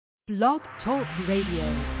Blog Talk Radio.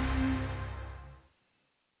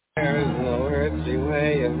 There is no earthly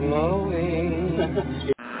way of knowing.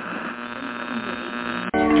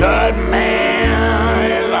 Good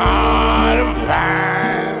man is hard to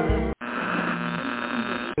find.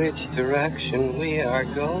 Which direction we are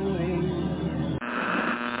going.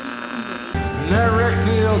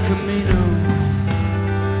 Directly El Camino.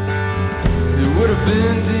 It would have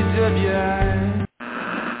been DWI.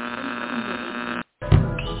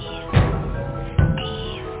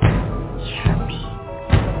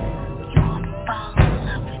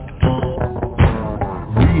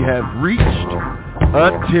 We have reached a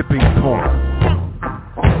tipping point.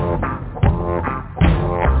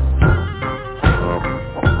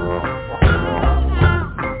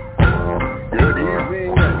 Good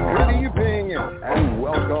evening, and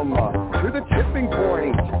welcome to the tipping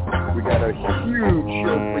point. We got a huge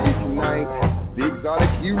show for you tonight. The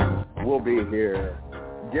Exotic Youth will be here.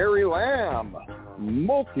 Gary Lamb,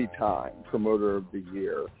 multi-time promoter of the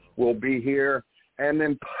year, will be here, and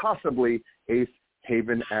then possibly Ace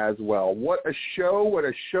Haven as well. What a show, what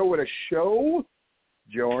a show, what a show.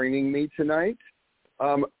 Joining me tonight,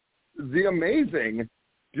 the amazing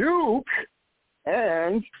Duke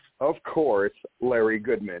and, of course, Larry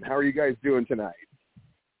Goodman. How are you guys doing tonight?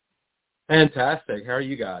 Fantastic. How are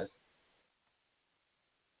you guys?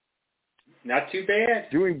 Not too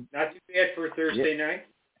bad. Not too bad for a Thursday night.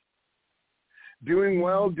 Doing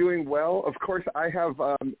well. Of course, I have,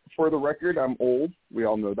 for the record, I'm old. We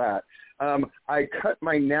all know that. I cut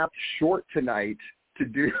my nap short tonight to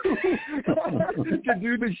do to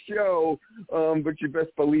do the show, but you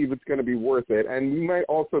best believe it's going to be worth it. And we might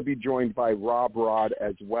also be joined by Rob Rod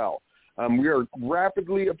as well. We are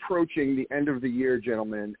rapidly approaching the end of the year,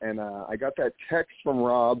 gentlemen, and I got that text from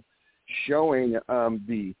Rob showing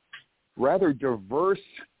the rather diverse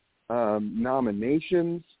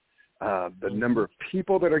nominations, the number of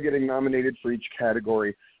people that are getting nominated for each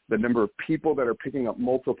category, the number of people that are picking up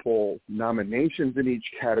multiple nominations in each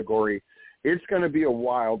category. It's going to be a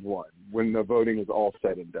wild one when the voting is all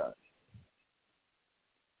said and done.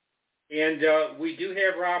 And we do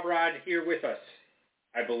have Rob Rod here with us,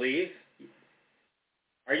 I believe.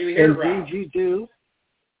 Are you here, Rob? Indeed you do.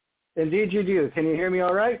 Indeed you do. Can you hear me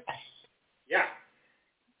all right? Yeah.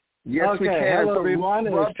 Yes, okay. we can. Hello, everyone,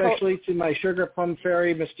 and Rob, especially to my sugar plum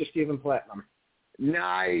fairy, Mr. Stephen Platinum.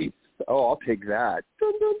 Nice. Oh, I'll take that.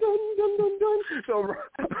 Dun, dun, dun, dun, dun, dun. So,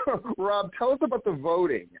 Rob, tell us about the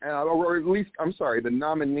voting, or at least, the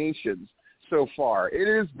nominations so far. It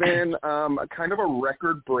has been kind of a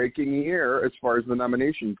record-breaking year as far as the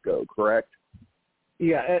nominations go, correct?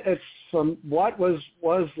 Yeah, it's from what was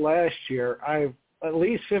last year. I've at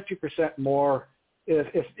least 50% more,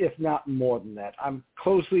 if not more than that. I'm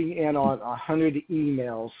closing in on 100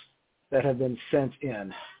 emails that have been sent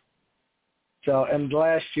in. So, and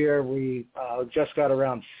last year we just got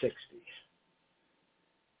around 60.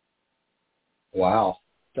 Wow.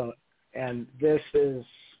 So, and this is,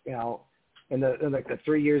 in the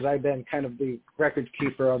 3 years I've been kind of the record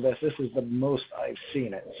keeper of this, this is the most I've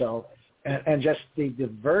seen it. So, and just the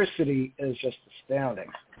diversity is just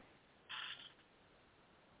astounding.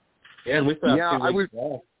 Yeah, and we've got 2 weeks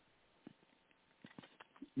left.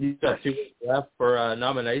 You've got 2 weeks left for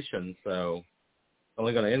nominations, so it's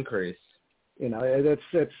only going to increase.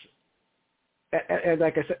 It's and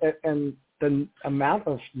like I said, and the amount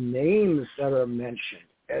of names that are mentioned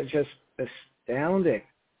is just astounding.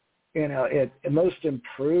 It most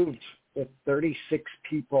improved with 36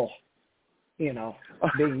 people,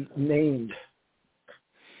 being named,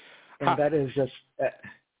 and that is just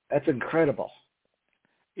that's incredible.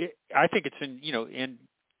 I think it's in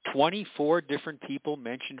 24 different people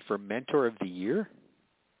mentioned for Mentor of the Year.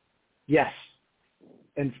 Yes,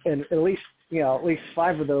 and at least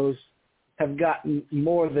 5 of those have gotten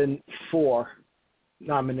more than 4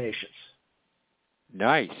 nominations.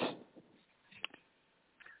 Nice.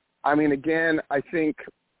 I mean, again, I think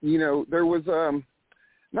there was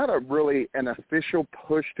not really an official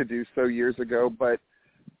push to do so years ago, but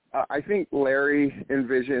I think Larry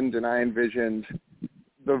envisioned and I envisioned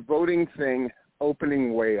the voting thing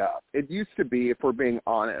opening way up. It used to be, if we're being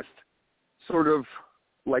honest, sort of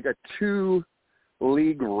like a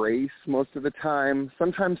 2-league race most of the time,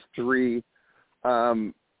 sometimes 3.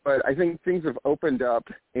 But I think things have opened up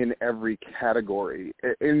in every category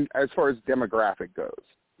as far as demographic goes,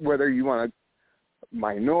 whether you want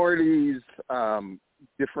minorities,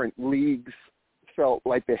 different leagues felt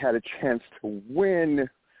like they had a chance to win.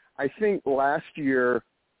 I think last year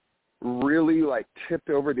really tipped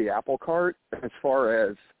over the apple cart as far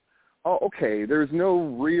as, there's no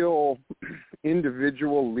real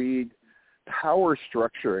individual league power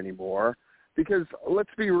structure anymore because, let's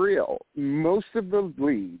be real, most of the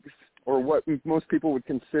leagues, or what most people would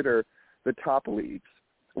consider the top leagues,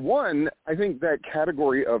 one, I think that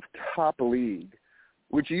category of top league,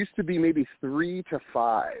 which used to be maybe 3 to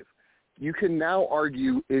 5, you can now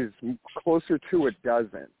argue is closer to a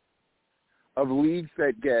dozen of leagues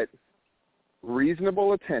that get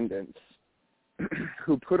reasonable attendance,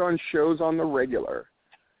 who put on shows on the regular,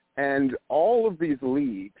 and all of these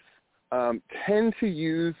leagues tend to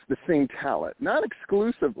use the same talent, not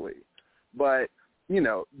exclusively, but, you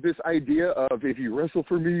know, this idea of if you wrestle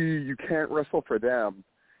for me, you can't wrestle for them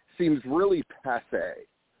seems really passé.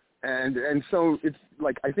 And so it's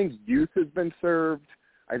like, I think youth has been served.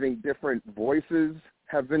 I think different voices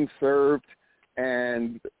have been served.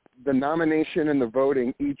 And the nomination and the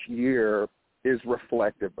voting each year is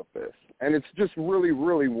reflective of this. And it's just really,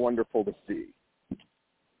 really wonderful to see.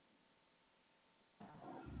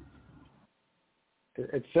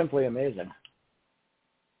 It's simply amazing.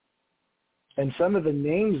 And some of the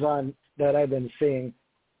names on that I've been seeing,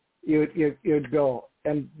 you'd go,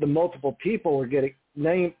 and the multiple people were getting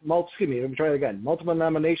multiple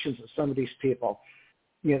nominations of some of these people.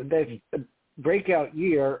 You know, they've a breakout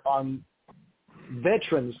year on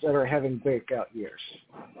veterans that are having breakout years.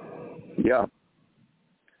 Yeah.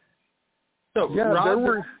 So, yeah, Rob, there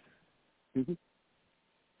were.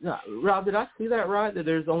 Rob, did I see that right? That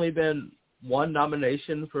there's only been one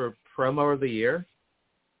nomination for Promo of the Year?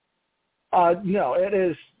 No, it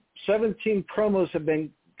is 17 promos have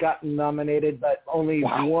gotten nominated, but only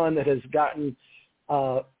one that has gotten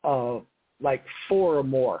like 4 or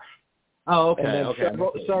more. Oh, okay. And then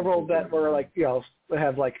several that were like, you know,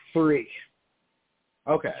 have like 3.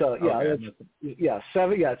 Okay. So yeah,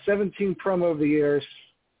 17 Promo of the Years.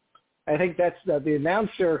 I think that's the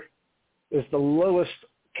announcer is the lowest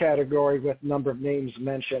category with number of names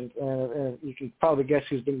mentioned, and you can probably guess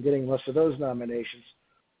who's been getting most of those nominations.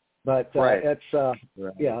 But it's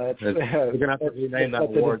we're gonna have to rename that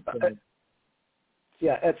award.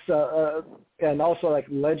 Yeah, it's and also like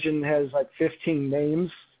Legend has like 15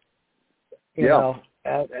 names. You know,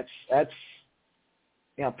 that's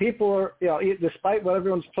you know, people are, you know, despite what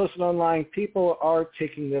everyone's posting online, people are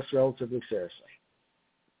taking this relatively seriously.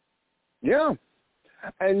 Yeah.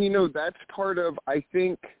 And, you know, that's part of, I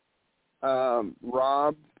think,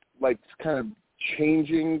 Rob, like, kind of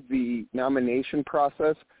changing the nomination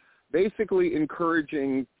process, basically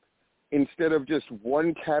encouraging, instead of just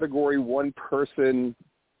one category, one person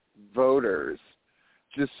voters,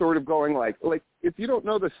 just sort of going like if you don't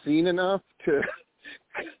know the scene enough to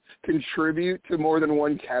contribute to more than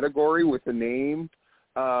one category with a name,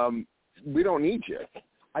 we don't need you.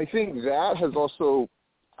 I think that has also,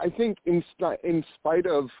 I think in spite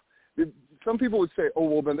of, some people would say, oh,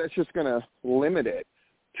 well, then that's just going to limit it.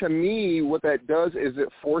 To me, what that does is it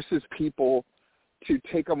forces people to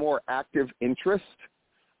take a more active interest,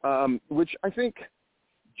 which I think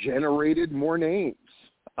generated more names.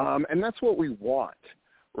 And that's what we want,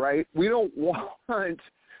 right? We don't want,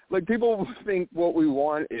 like, people think what we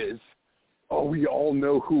want is, oh, we all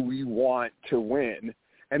know who we want to win.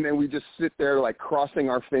 And then we just sit there like crossing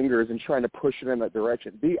our fingers and trying to push it in that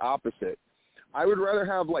direction. The opposite. I would rather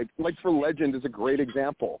have like for Legend is a great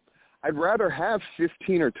example. I'd rather have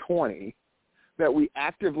 15 or 20 that we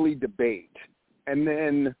actively debate and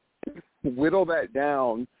then whittle that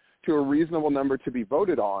down to a reasonable number to be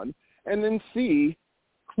voted on, and then see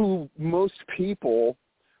who most people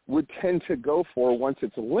would tend to go for once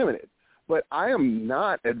it's limited. But I am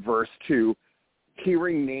not adverse to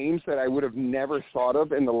hearing names that I would have never thought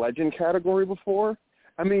of in the Legend category before.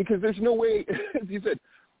 I mean, because there's no way, as you said,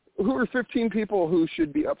 who are 15 people who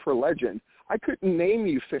should be up for Legend? I couldn't name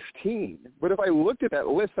you 15. But if I looked at that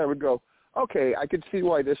list, I would go, okay, I could see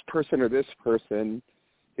why this person or this person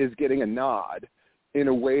is getting a nod in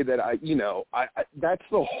a way that I that's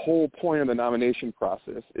the whole point of the nomination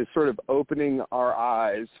process, is sort of opening our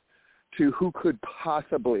eyes to who could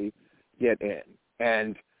possibly get in.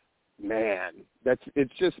 And man, it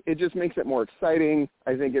just makes it more exciting.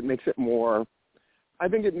 I think it makes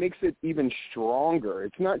it even stronger.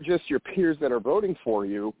 It's not just your peers that are voting for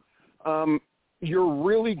you. You're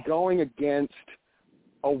really going against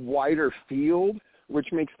a wider field,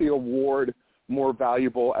 which makes the award more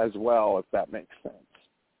valuable as well, if that makes sense.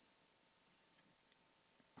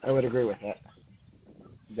 I would agree with that.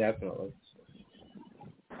 Definitely.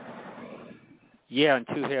 Yeah, and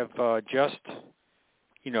to have just,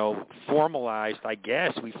 formalized, I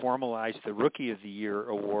guess, we formalized the Rookie of the Year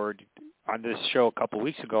award on this show a couple of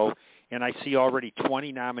weeks ago, and I see already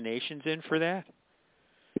 20 nominations in for that.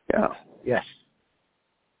 Yeah. Yes.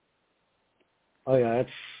 Oh, yeah,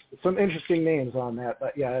 some interesting names on that.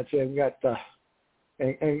 But yeah, we got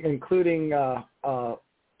including a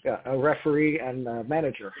referee and a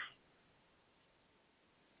manager.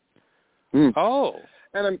 Oh,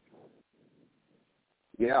 and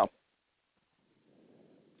yeah,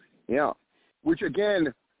 which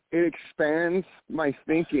again, it expands my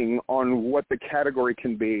thinking on what the category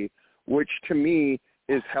can be, which to me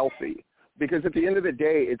is healthy. Because at the end of the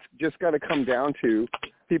day, it's just got to come down to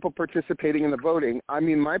people participating in the voting. I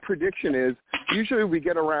mean, my prediction is usually we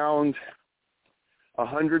get around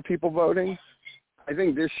 100 people voting. I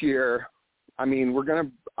think this year, I mean, we're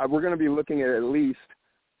gonna be looking at least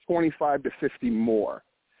 25 to 50 more.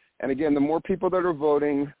 And again, the more people that are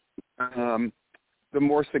voting, the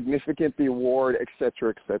more significant the award, et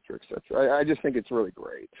cetera, et cetera, et cetera. I just think it's really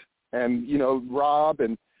great. And, you know, Rob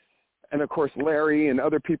and of course Larry and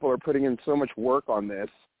other people are putting in so much work on this,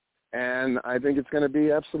 and I think it's going to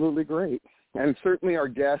be absolutely great. And certainly our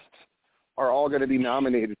guests are all going to be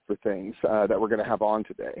nominated for things that we're going to have on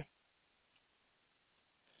today.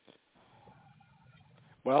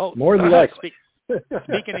 Well, more than likely.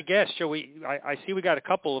 Speaking of guests, shall we? I see we got a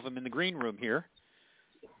couple of them in the green room here.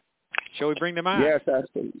 Shall we bring them on? Yes,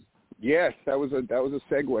 absolutely. Yes, that was a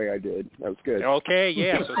segue I did. That was good. Okay,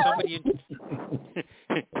 yeah. So somebody. Duke?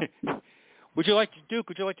 Would you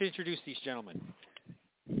like to introduce these gentlemen?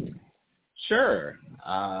 Sure.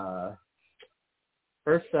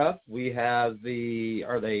 First up, we have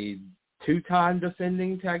are they two-time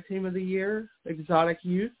defending Tag Team of the Year, Exotic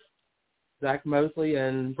Youth, Zach Mosley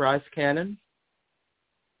and Bryce Cannon.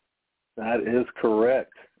 That is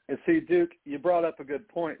correct. And see, Duke, you brought up a good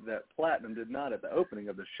point that Platinum did not at the opening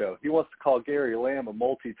of the show. He wants to call Gary Lamb a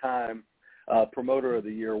multi-time Promoter of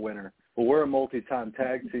the Year winner. Well, we're a multi-time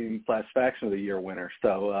Tag Team / Faction of the Year winner.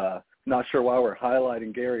 So not sure why we're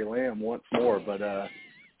highlighting Gary Lamb once more, but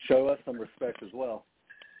show us some respect as well.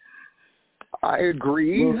 I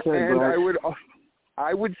agree, Well said, and Bryce.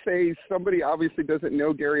 I would say somebody obviously doesn't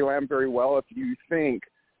know Gary Lamb very well if you think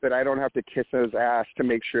that I don't have to kiss his ass to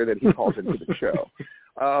make sure that he calls into the show.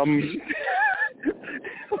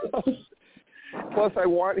 Plus, I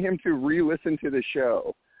want him to re-listen to the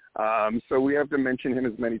show, so we have to mention him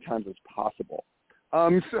as many times as possible.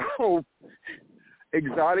 So,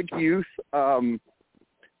 Exotic Youth, I'm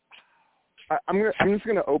just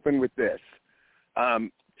going to open with this.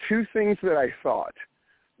 Two things that I thought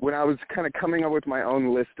when I was kind of coming up with my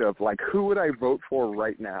own list of, like, who would I vote for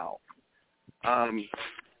right now?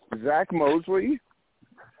 Zach Mosley.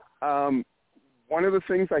 One of the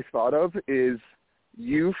things I thought of is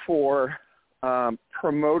you for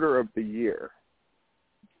Promoter of the Year,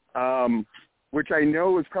 which I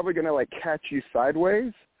know is probably going to, like, catch you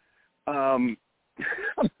sideways. But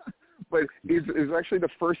is actually the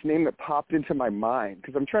first name that popped into my mind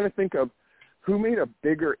because I'm trying to think of who made a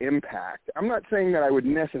bigger impact. I'm not saying that I would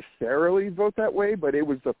necessarily vote that way, but it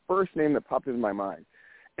was the first name that popped into my mind.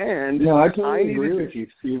 And no, I totally agree with you,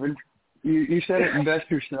 Stephen. You said it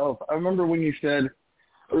best yourself. I remember when you said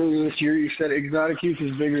earlier this year, you said Exotic Youth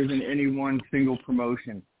is bigger than any one single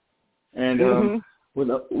promotion. And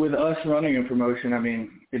with us running a promotion, I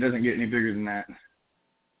mean, it doesn't get any bigger than that.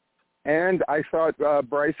 And I thought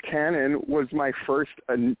Bryce Cannon was my first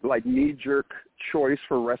knee-jerk choice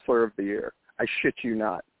for Wrestler of the Year. I shit you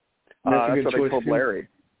not. That's what I told Larry.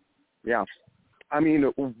 Yeah. I mean,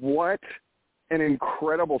 what an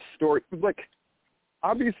incredible story. Like,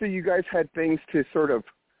 obviously you guys had things to sort of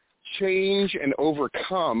change and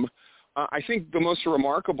overcome. I think the most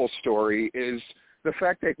remarkable story is the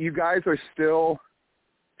fact that you guys are still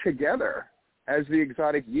together as the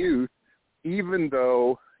Exotic Youth, even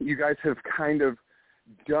though you guys have kind of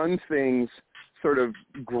done things, sort of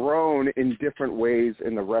grown in different ways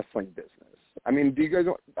in the wrestling business. I mean, do you guys,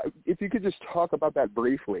 if you could just talk about that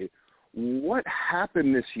briefly, what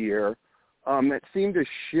happened this year that seemed to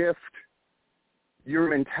shift your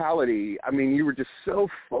mentality? I mean, you were just so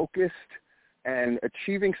focused and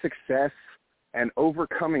achieving success and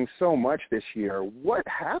overcoming so much this year. What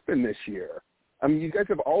happened this year? I mean, you guys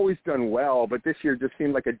have always done well, but this year just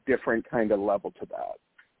seemed like a different kind of level to that.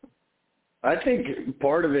 I think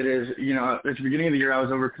part of it is, you know, at the beginning of the year, I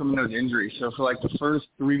was overcoming those injuries. So for like the first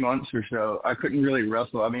 3 months or so, I couldn't really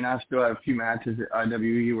wrestle. I mean, I still had a few matches at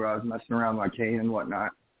IWE where I was messing around with my cane and whatnot.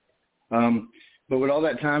 But with all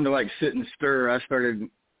that time to like sit and stir, I started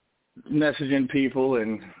messaging people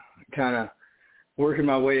and kind of working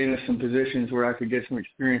my way into some positions where I could get some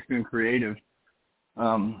experience being creative.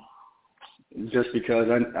 Just because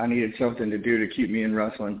I needed something to do to keep me in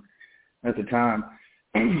wrestling at the time.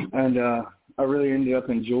 And I really ended up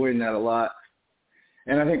enjoying that a lot.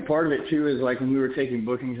 And I think part of it, too, is like when we were taking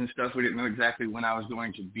bookings and stuff, we didn't know exactly when I was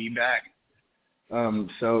going to be back.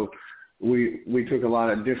 So we took a lot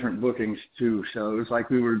of different bookings, too. So it was like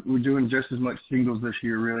we're doing just as much singles this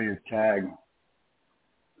year, really, as tag.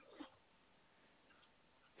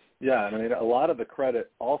 Yeah, I mean, a lot of the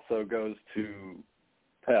credit also goes to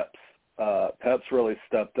Peps. Peps really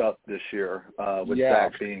stepped up this year with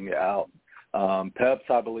Zach being out. Peps,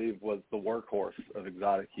 I believe, was the workhorse of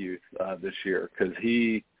Exotic Youth this year because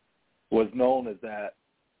he was known as that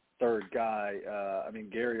third guy. I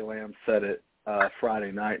mean, Gary Lamb said it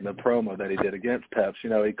Friday night in the promo that he did against Peps.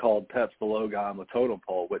 You know, he called Peps the low guy on the totem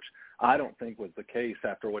pole, which I don't think was the case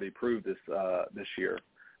after what he proved this year.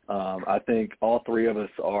 I think all three of us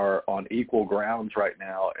are on equal grounds right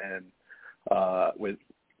now, and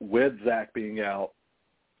with Zach being out,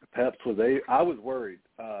 Peps I was worried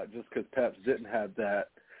just because Peps didn't have that,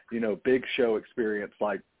 you know, big show experience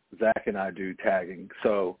like Zach and I do tagging.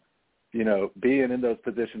 So, you know, being in those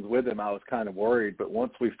positions with him, I was kind of worried. But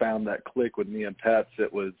once we found that click with me and Peps,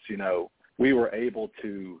 it was, you know, we were able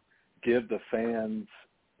to give the fans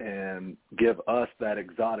and give us that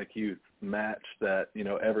Exotic Youth match that, you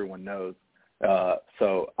know, everyone knows.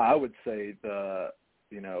 So I would say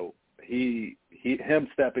him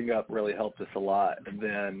stepping up really helped us a lot. And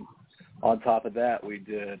then on top of that, we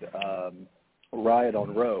did Riot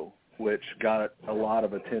on Row, which got a lot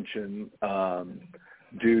of attention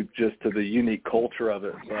due just to the unique culture of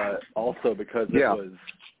it, but also because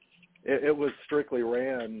it was strictly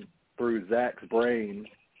ran through Zach's brain,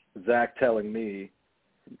 Zach telling me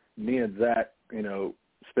and Zach, you know,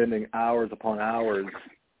 spending hours upon hours,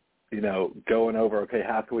 you know, going over, okay,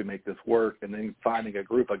 how can we make this work? And then finding a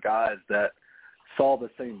group of guys that saw the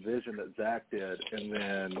same vision that Zach did and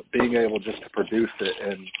then being able just to produce it.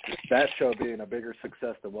 And that show being a bigger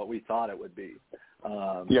success than what we thought it would be.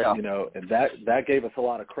 You know, and that gave us a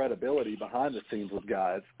lot of credibility behind the scenes with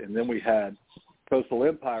guys. And then we had Coastal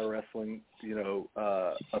Empire Wrestling, you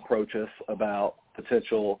know, approach us about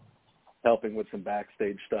potential helping with some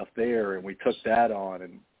backstage stuff there, and we took that on,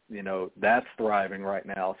 and, you know, that's thriving right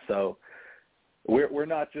now. So we're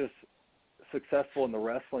not just successful in the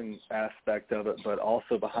wrestling aspect of it, but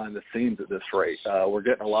also behind the scenes at this rate. We're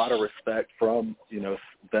getting a lot of respect from, you know,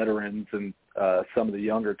 veterans and some of the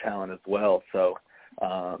younger talent as well. So,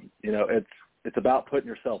 you know, it's about putting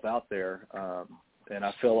yourself out there, and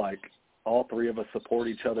I feel like all three of us support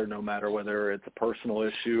each other no matter whether it's a personal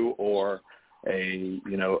issue or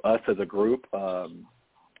us as a group.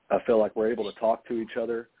 I feel like we're able to talk to each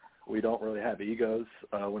other. We don't really have egos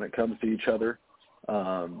when it comes to each other,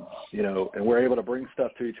 you know, and we're able to bring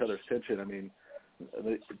stuff to each other's attention. I mean,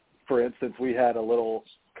 for instance, we had a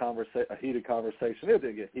heated conversation. It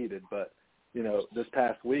didn't get heated, but, you know, this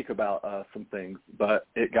past week about some things, but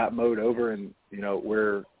it got mowed over, and, you know,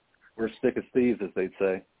 we're thick as thieves, as they'd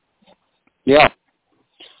say. Yeah.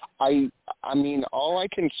 I mean, all I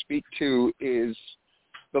can speak to is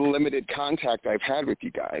the limited contact I've had with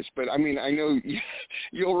you guys. But, I mean, I know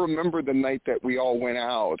you'll remember the night that we all went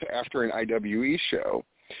out after an IWE show.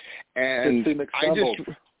 And I just...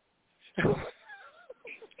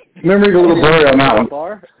 Memory's a little blurry on that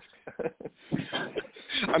one.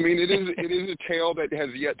 I mean, it is a tale that has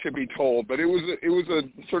yet to be told, but it was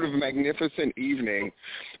a sort of magnificent evening.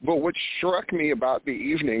 But what struck me about the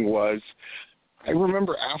evening was, I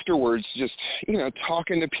remember afterwards just, you know,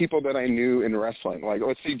 talking to people that I knew in wrestling, like,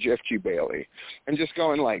 let's see, Jeff G. Bailey, and just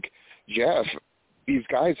going like, Jeff, these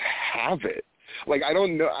guys have it. Like, I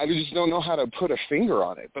just don't know how to put a finger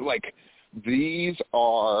on it, but, like, these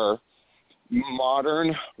are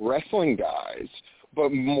modern wrestling guys.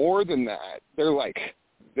 But more than that,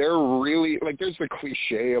 they're really, like, there's the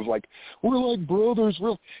cliche of, like, we're like brothers.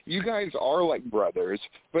 You guys are like brothers,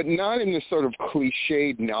 but not in this sort of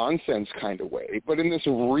cliched nonsense kind of way, but in this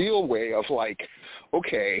real way of, like,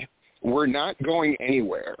 okay, we're not going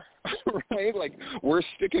anywhere, right? Like, we're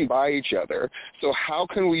sticking by each other. So how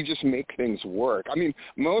can we just make things work? I mean,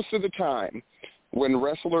 most of the time when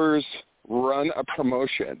wrestlers run a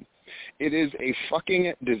promotion, it is a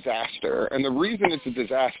fucking disaster. And the reason it's a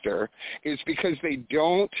disaster is because they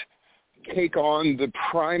don't take on the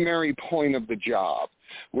primary point of the job,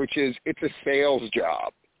 which is it's a sales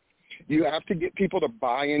job. You have to get people to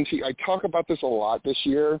buy into – I talk about this a lot this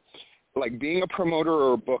year. Like, being a promoter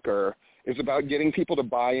or a booker is about getting people to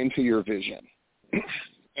buy into your vision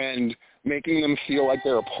and making them feel like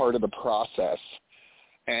they're a part of the process.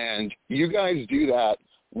 And you guys do that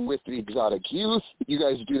with the Exotic Youth, you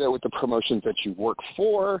guys do that with the promotions that you work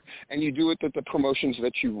for, and you do it with the promotions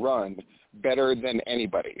that you run better than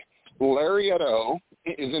anybody. Larietto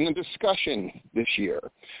is in the discussion this year.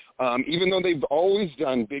 Even though they've always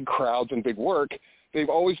done big crowds and big work, they've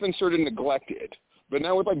always been sort of neglected. But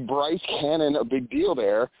now with like Bryce Cannon, a big deal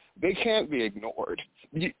there, they can't be ignored.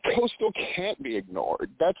 Coastal can't be ignored.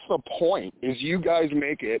 That's the point, is you guys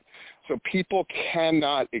make it so people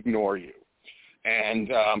cannot ignore you. And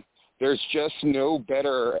there's just no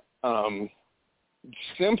better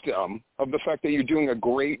symptom of the fact that you're doing a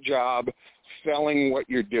great job selling what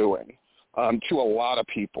you're doing to a lot of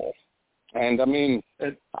people. And, I mean,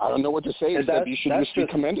 I don't know what to say, except you should just be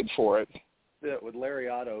commended for it. With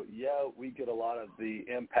Lariato, we get a lot of the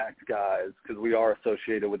Impact guys because we are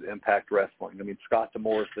associated with Impact Wrestling. I mean, Scott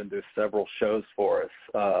DeMorrison does several shows for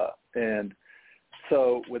us. And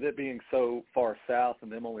so with it being so far south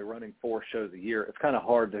and them only running 4 shows a year, it's kind of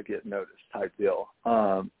hard to get noticed type deal.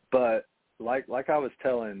 But like I was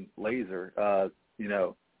telling Laser,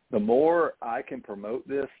 the more I can promote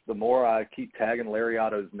this, the more I keep tagging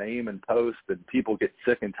Lariato's name and post, and people get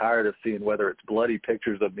sick and tired of seeing whether it's bloody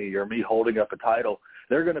pictures of me or me holding up a title.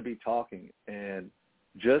 They're going to be talking. And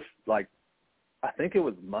just like, I think it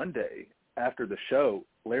was Monday after the show,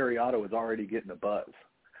 Lariato was already getting a buzz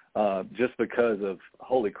just because of,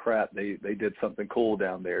 holy crap, they did something cool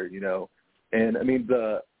down there, And, I mean,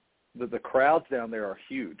 the crowds down there are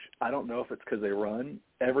huge. I don't know if it's because they run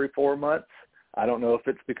every 4 months. I don't know if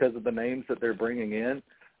it's because of the names that they're bringing in,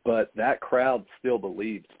 but that crowd still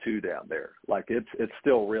believes too down there. Like it's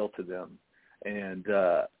still real to them. And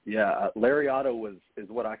Lariato is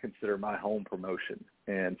what I consider my home promotion.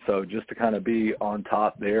 And so just to kind of be on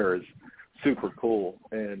top there is super cool.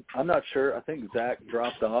 And I'm not sure. I think Zach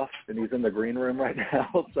dropped off and he's in the green room right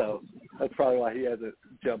now. So that's probably why he hasn't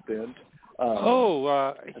jumped in.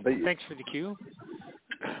 Thanks for the cue.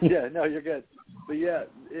 Yeah, no, you're good. But yeah,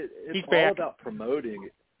 it's all about promoting.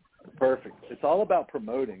 Perfect. It's all about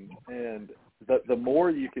promoting, and the more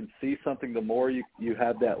you can see something, the more you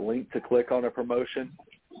have that link to click on a promotion.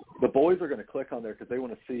 The boys are going to click on there because they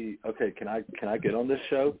want to see, okay, can I get on this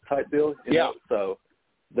show type deal? You know? So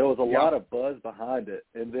there was a lot of buzz behind it,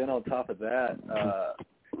 and then on top of that,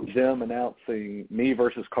 them announcing me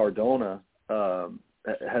versus Cardona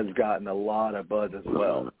has gotten a lot of buzz as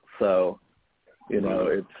well. So.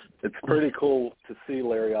 It's pretty cool to see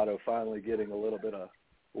Lariato finally getting a little bit of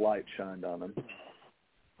light shined on him.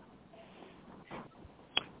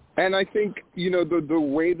 And I think, the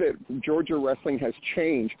way that Georgia wrestling has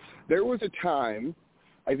changed, there was a time,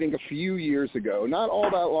 I think a few years ago, not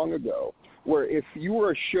all that long ago, where if you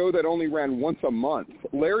were a show that only ran once a month,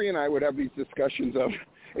 Larry and I would have these discussions of,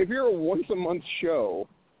 if you're a once-a-month show,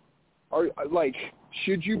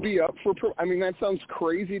 should you be up for – I mean, that sounds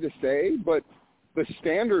crazy to say, but – the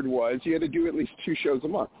standard was you had to do at least 2 shows a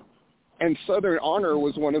month. And Southern Honor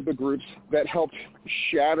was one of the groups that helped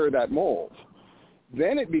shatter that mold.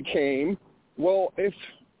 Then it became, well, if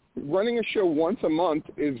running a show once a month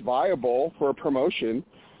is viable for a promotion,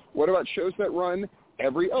 what about shows that run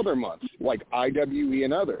every other month, like IWE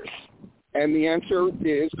and others? And the answer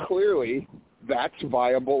is clearly that's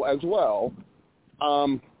viable as well.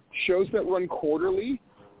 Shows that run quarterly,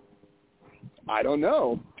 I don't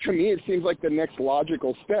know. To me, it seems like the next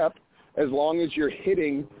logical step, as long as you're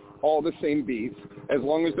hitting all the same beats, as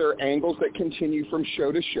long as there are angles that continue from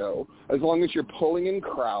show to show, as long as you're pulling in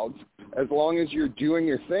crowds, as long as you're doing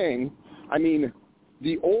your thing. I mean,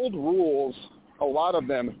 the old rules, a lot of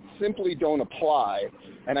them simply don't apply.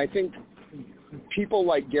 And I think people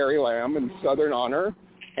like Gary Lamb and Southern Honor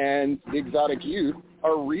and the Exotic Youth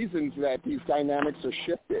are reasons that these dynamics are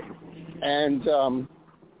shifting. And,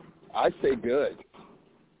 I say good,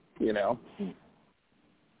 Yeah,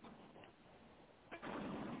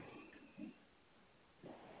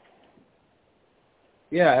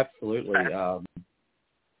 absolutely. I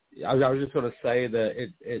was just going to say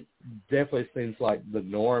that it definitely seems like the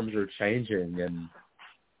norms are changing, and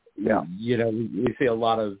we see a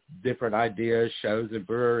lot of different ideas, shows and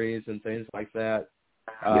breweries and things like that.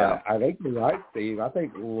 I think you're right, Steve. I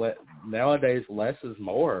think nowadays less is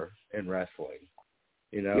more in wrestling.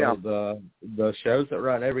 The shows that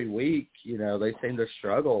run every week, they seem to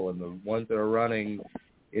struggle, and the ones that are running,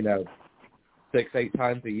 6-8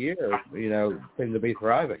 times a year, seem to be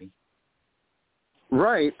thriving.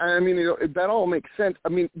 Right. I mean, that all makes sense. I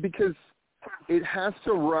mean, because it has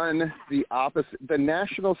to run the opposite. The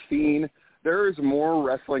national scene, there is more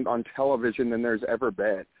wrestling on television than there's ever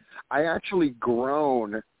been. I actually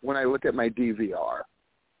groan when I look at my DVR.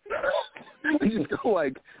 I just go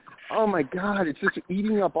like, oh, my God, it's just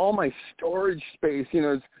eating up all my storage space.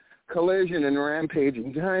 It's Collision and Rampage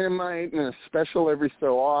and Dynamite and a special every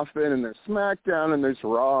so often, and there's SmackDown and there's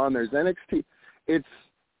Raw and there's NXT.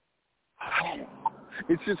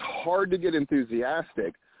 it's just hard to get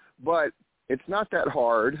enthusiastic. But it's not that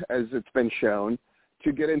hard, as it's been shown,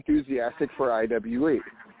 to get enthusiastic for IWE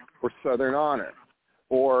or Southern Honor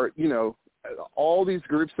or, you know, all these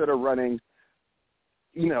groups that are running.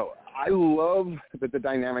 You know, I love that the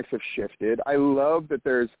dynamics have shifted. I love that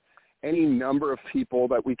there's any number of people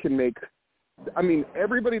that we can make. I mean,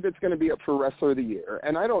 everybody that's going to be up for Wrestler of the Year,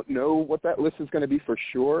 and I don't know what that list is going to be for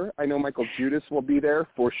sure. I know Michael Judas will be there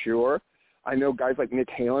for sure. I know guys like Nick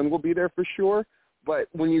Halen will be there for sure. But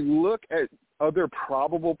when you look at other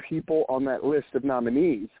probable people on that list of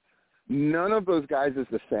nominees, none of those guys is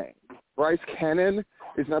the same. Bryce Kennan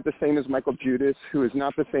is not the same as Michael Judas, who is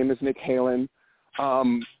not the same as Nick Halen.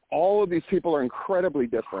 All of these people are incredibly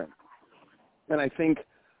different. And I think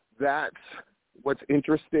that's what's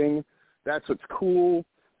interesting. That's what's cool.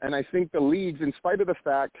 And I think the leagues, in spite of the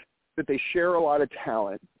fact that they share a lot of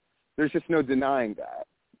talent, there's just no denying that.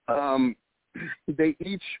 They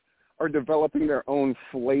each are developing their own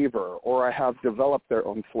flavor or have developed their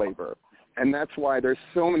own flavor. And that's why there's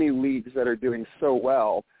so many leagues that are doing so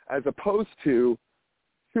well, as opposed to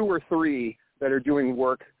 2 or 3 that are doing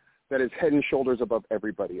work that is head and shoulders above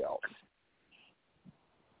everybody else.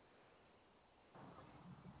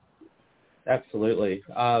 Absolutely.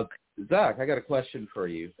 Zach, I got a question for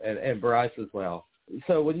you, and Bryce as well.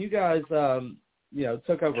 So when you guys,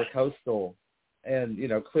 took over Coastal, and,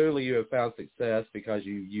 clearly you have found success because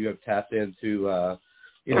you have tapped into,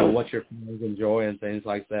 what your fans enjoy and things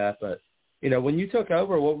like that. But, when you took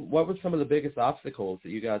over, what were some of the biggest obstacles that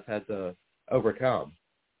you guys had to overcome?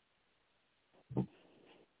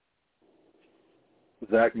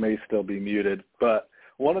 Zach may still be muted, but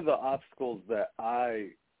one of the obstacles that I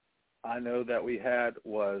know that we had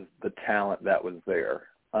was the talent that was there.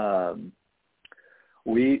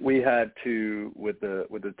 We had to, with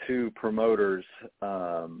the 2 promoters,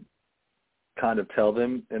 kind of tell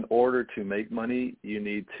them, in order to make money, you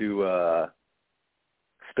need to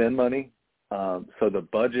spend money. So the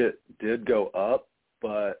budget did go up,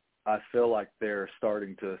 but I feel like they're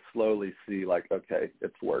starting to slowly see, like, okay,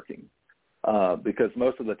 it's working. Because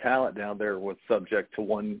most of the talent down there was subject to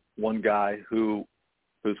one guy whose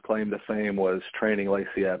claim to fame was training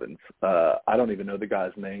Lacey Evans. I don't even know the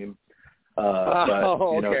guy's name. But,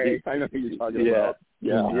 okay. I know who you're talking about.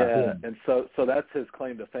 Yeah. And so that's his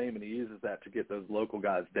claim to fame, and he uses that to get those local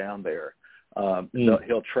guys down there.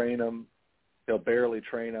 He'll train them. He'll barely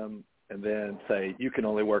train them and then say, you can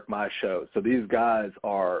only work my show. So these guys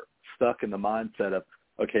are stuck in the mindset of,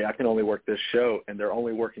 okay, I can only work this show, and they're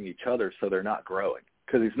only working each other, so they're not growing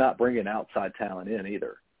because he's not bringing outside talent in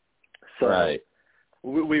either. So right.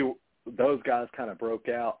 we those guys kind of broke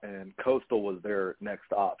out, and Coastal was their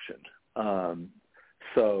next option.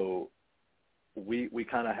 So we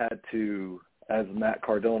kind of had to, as Matt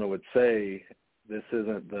Cardona would say, this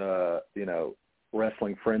isn't the,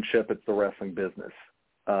 wrestling friendship, it's the wrestling business.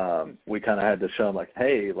 We kind of had to show them, like,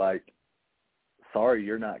 hey, like, sorry,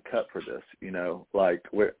 you're not cut for this, like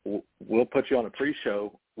we'll put you on a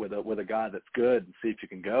pre-show with a guy that's good and see if you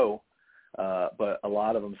can go. But a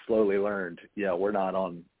lot of them slowly learned, we're not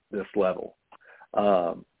on this level.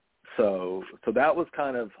 So that was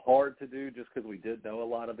kind of hard to do just because we did know a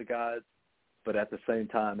lot of the guys, but at the same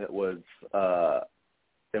time it was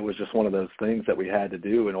just one of those things that we had to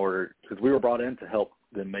do in order, because we were brought in to help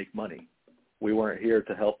them make money. We weren't here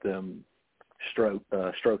to help them stroke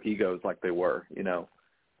egos like they were, So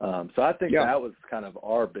I think that was kind of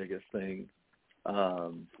our biggest thing.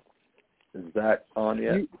 Is that on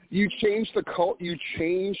yet? You changed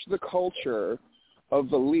the culture of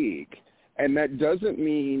the league, and that doesn't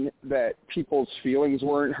mean that people's feelings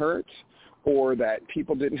weren't hurt or that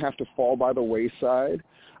people didn't have to fall by the wayside.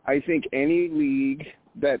 I think any league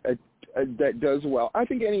that does well, I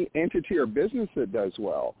think any entity or business that does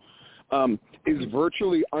well, is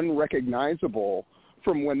virtually unrecognizable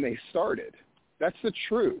from when they started. That's the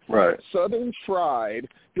truth. Right. Southern Fried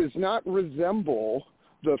does not resemble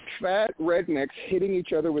the fat rednecks hitting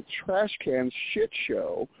each other with trash cans shit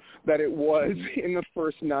show that it was in the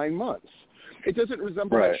first 9 months. It doesn't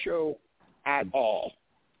resemble that show at all.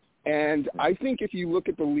 And I think if you look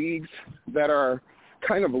at the leagues that are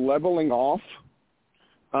kind of leveling off,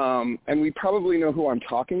 and we probably know who I'm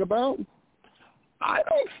talking about, I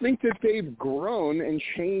don't think that they've grown and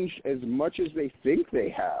changed as much as they think they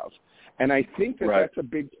have. And I think that that's a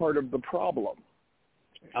big part of the problem.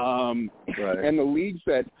 And the leagues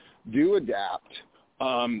that do adapt,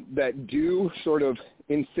 that do sort of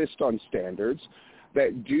insist on standards,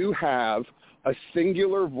 that do have a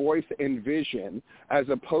singular voice and vision, as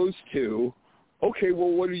opposed to, okay,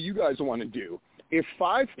 well, what do you guys want to do? If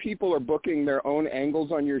 5 people are booking their own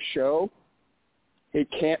angles on your show, it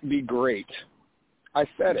can't be great. I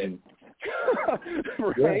said it.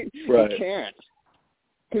 Right? Right. It can't.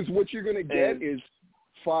 Because what you're going to get is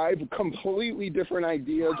 5 completely different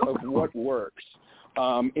ideas of what works,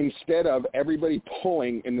 instead of everybody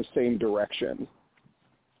pulling in the same direction.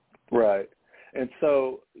 Right. And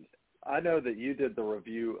so I know that you did the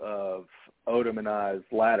review of Odom and I's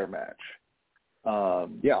ladder match.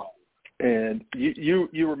 Yeah. And you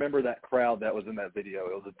remember that crowd that was in that video.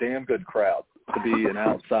 It was a damn good crowd to be an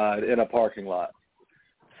outside in a parking lot.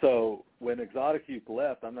 So when Exotic Youth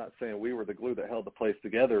left, I'm not saying we were the glue that held the place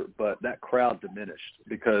together, but that crowd diminished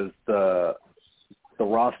because the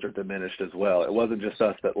roster diminished as well. It wasn't just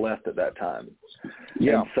us that left at that time.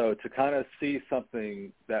 Yeah. And so to kind of see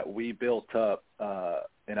something that we built up,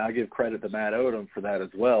 and I give credit to Matt Odom for that as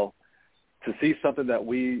well, to see something that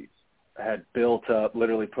we had built up,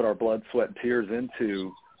 literally put our blood, sweat, and tears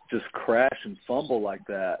into, just crash and fumble like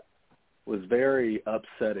that was very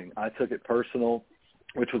upsetting. I took it personal,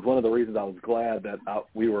 which was one of the reasons I was glad that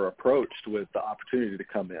we were approached with the opportunity to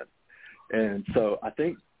come in. And so I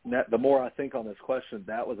think that the more I think on this question,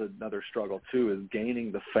 that was another struggle too, is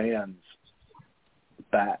gaining the fans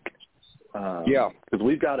back. Because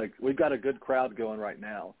we've got a good crowd going right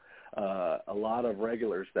now. A lot of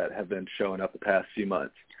regulars that have been showing up the past few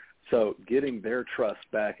months. So getting their trust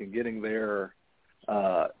back and getting their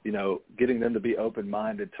getting them to be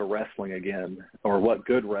open-minded to wrestling again, or what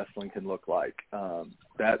good wrestling can look like.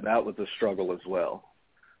 That was a struggle as well.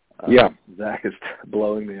 Zach is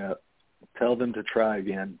blowing me up. Tell them to try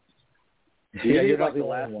again. Do you need like the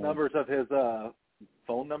last numbers of his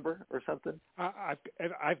phone number or something?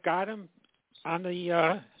 I've got him on the.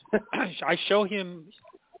 I show him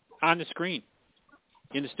on the screen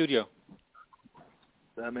in the studio.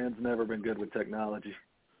 That man's never been good with technology.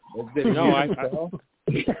 No,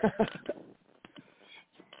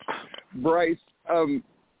 Bryce,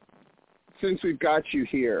 since we've got you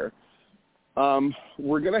here,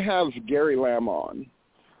 we're going to have Gary Lamb on.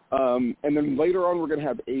 And then later on, we're going to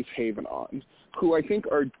have Ace Haven on, who I think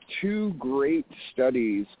are 2 great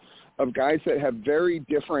studies of guys that have very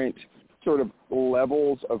different sort of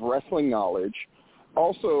levels of wrestling knowledge.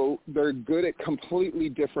 Also, they're good at completely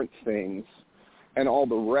different things and all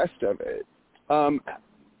the rest of it.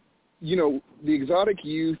 The Exotic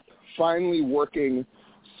Youth finally working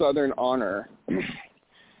Southern Honor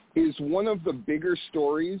is one of the bigger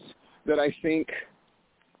stories that I think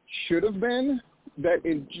should have been.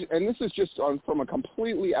 And this is just from a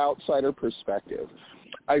completely outsider perspective.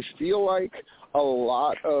 I feel like a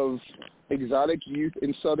lot of Exotic Youth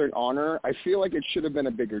in Southern Honor, I feel like it should have been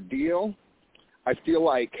a bigger deal. I feel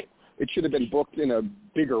like it should have been booked in a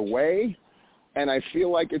bigger way. And I feel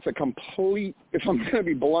like it's a complete, if I'm going to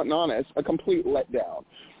be blunt and honest, a complete letdown.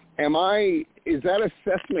 Is that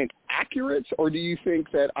assessment accurate, or do you think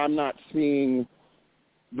that I'm not seeing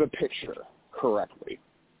the picture correctly?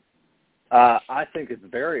 I think it's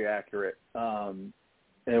very accurate, and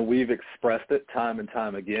we've expressed it time and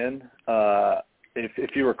time again.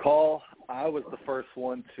 If you recall, I was the first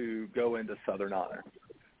one to go into Southern Honor.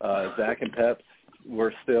 Zach and Peps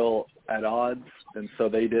were still at odds, and so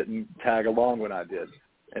they didn't tag along when I did.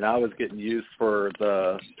 And I was getting used for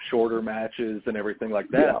the shorter matches and everything like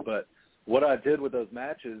that. Yeah. But what I did with those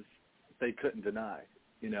matches, they couldn't deny,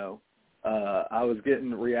 I was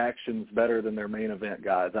getting reactions better than their main event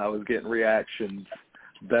guys. I was getting reactions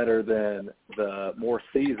better than the more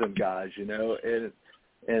seasoned guys,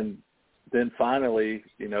 and then finally,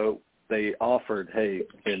 they offered, hey,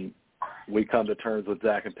 can we come to terms with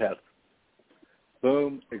Zach and Pep?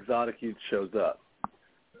 Boom, Exotic Youth shows up.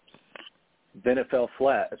 Then it fell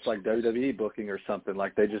flat. It's like WWE booking or something.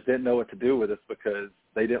 Like they just didn't know what to do with us because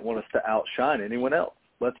they didn't want us to outshine anyone else.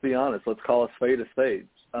 Let's be honest. Let's call a spade a spade.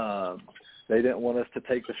 They didn't want us to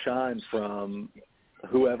take the shine from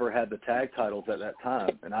whoever had the tag titles at that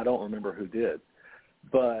time, and I don't remember who did.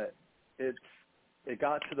 But it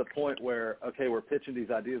got to the point where, okay, we're pitching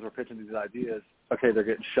these ideas. Okay, they're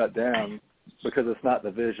getting shut down because it's not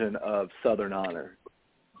the vision of Southern Honor.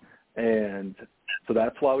 And so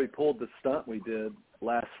that's why we pulled the stunt we did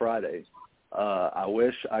last Friday. I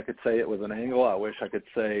wish I could say it was an angle. I wish I could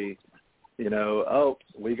say,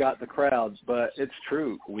 we got the crowd, but it's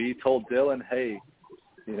true. We told Dylan, hey,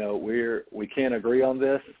 we can't agree on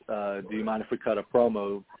this. Do you mind if we cut a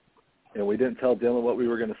promo? And we didn't tell Dylan what we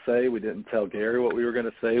were going to say. We didn't tell Gary what we were going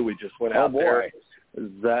to say. We just went out there.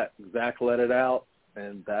 Zach let it out,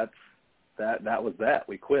 and that was that.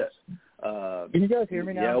 We quit. Can you guys hear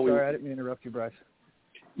me now? Sorry, I didn't mean to interrupt you, Bryce.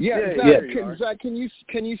 Zach, can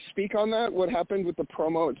you speak on that? What happened with the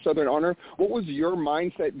promo at Southern Honor? What was your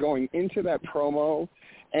mindset going into that promo?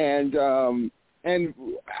 And And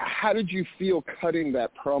how did you feel cutting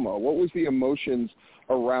that promo? What was the emotions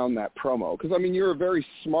around that promo? Because, I mean, you're a very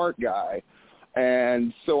smart guy,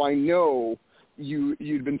 and so I know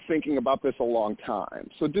you'd been thinking about this a long time.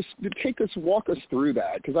 So just walk us through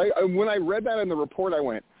that. Because when I read that in the report, I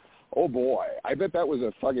went, oh, boy, I bet that was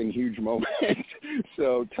a fucking huge moment.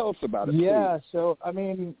 So tell us about it, Yeah, please. so, I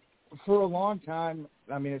mean, for a long time,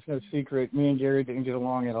 I mean, it's no secret, me and Gary didn't get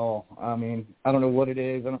along at all. I mean, I don't know what it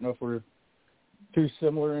is. I don't know if we're too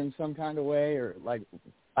similar in some kind of way or, like,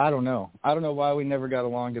 I don't know. I don't know why we never got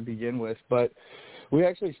along to begin with, but we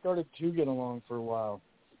actually started to get along for a while.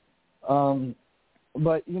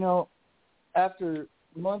 But, you know, after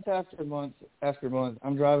month after month after month,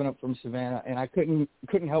 I'm driving up from Savannah, and I couldn't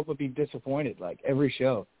help but be disappointed, like, every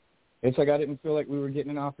show. It's like I didn't feel like we were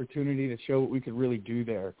getting an opportunity to show what we could really do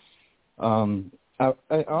there. I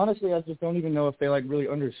honestly, I just don't even know if they, like, really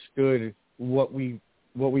understood what we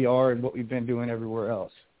are and what we've been doing everywhere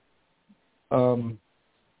else.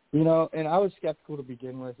 You know, and I was skeptical to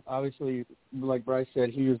begin with. Obviously, like Bryce said,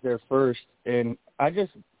 he was there first, and I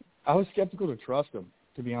was skeptical to trust them,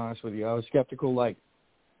 to be honest with you. I was skeptical, like,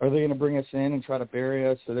 are they going to bring us in and try to bury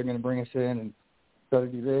us? Or they're going to bring us in and try to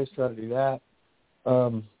do this, try to do that.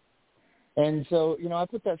 And so, you know, I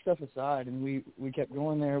put that stuff aside, and we kept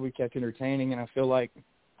going there. We kept entertaining, and I feel like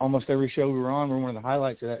almost every show we were on, we were one of the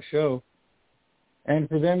highlights of that show. And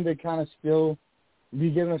for them to kind of still be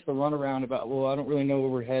giving us the runaround about, well, I don't really know where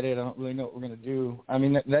we're headed. I don't really know what we're going to do. I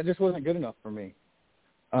mean, that just wasn't good enough for me.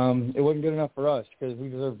 It wasn't good enough for us because we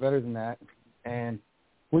deserve better than that. And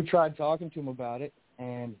we tried talking to them about it,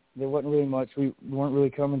 and there wasn't really much. We weren't really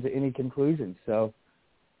coming to any conclusions. So,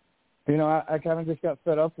 you know, I kind of just got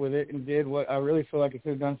fed up with it and did what I really feel like I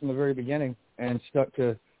could have done from the very beginning and stuck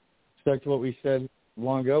to what we said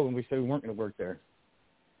long ago when we said we weren't going to work there.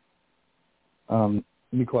 To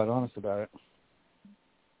be quite honest about it.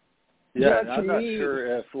 Yeah, I'm not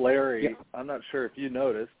sure if Larry, I'm not sure if you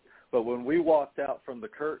noticed, but when we walked out from the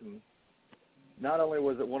curtain, not only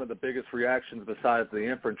was it one of the biggest reactions besides the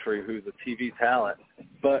infantry, who's a TV talent,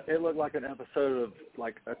 but it looked like an episode of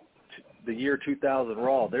like the year 2000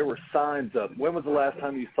 Raw. There were signs up. When was the last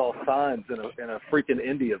time you saw signs in a freaking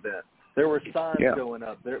indie event? There were signs going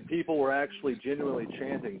up. People were actually genuinely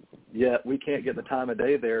chanting, yet we can't get the time of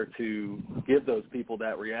day there to give those people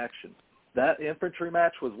that reaction. That infantry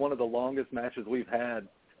match was one of the longest matches we've had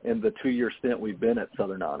in the 2-year stint we've been at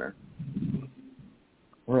Southern Honor.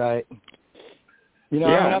 Right. You know,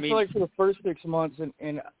 I feel like for the first 6 months,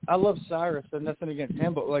 and I love Cyrus, and nothing against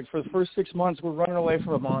him, but like for the first 6 months, we're running away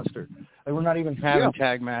from a monster. Like we're not even having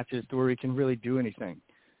tag matches to where we can really do anything.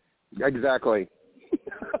 Exactly.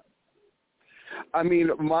 I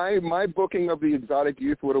mean, my booking of the Exotic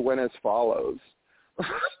Youth would have went as follows.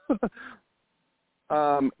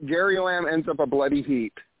 Gary Lamb ends up a bloody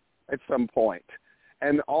heap at some point,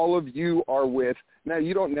 and all of you are with. Now,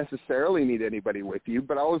 you don't necessarily need anybody with you,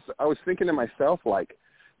 but I was thinking to myself, like,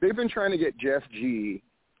 they've been trying to get Jeff G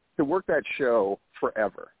to work that show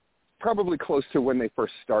forever, probably close to when they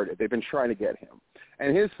first started. They've been trying to get him,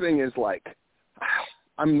 and his thing is like,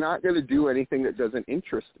 I'm not going to do anything that doesn't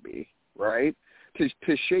interest me, right?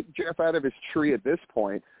 To shake Jeff out of his tree at this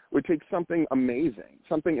point would take something amazing,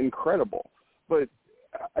 something incredible. But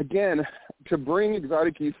again, to bring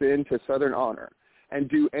Exotic Youth into Southern Honor and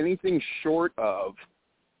do anything short of,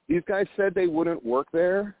 these guys said they wouldn't work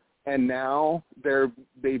there, and now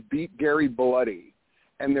they beat Gary bloody,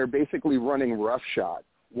 and they're basically running roughshod.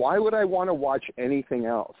 Why would I want to watch anything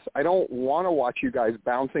else? I don't want to watch you guys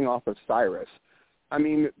bouncing off of Cyrus. I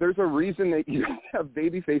mean, there's a reason that you have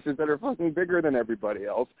baby faces that are fucking bigger than everybody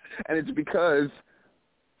else, and it's because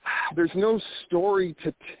there's no story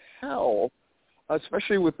to tell,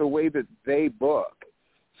 especially with the way that they book.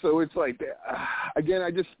 So it's like, again,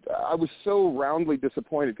 I was so roundly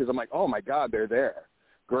disappointed because I'm like, oh, my God, they're there.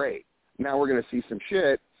 Great. Now we're going to see some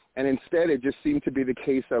shit. And instead it just seemed to be the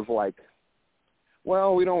case of like,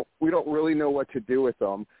 well, we don't really know what to do with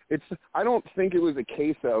them. I don't think it was a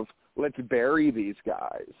case of let's bury these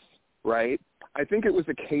guys, right? I think it was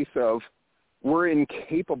a case of we're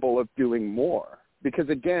incapable of doing more because,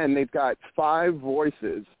 again, they've got 5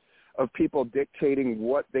 voices of people dictating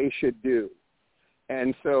what they should do.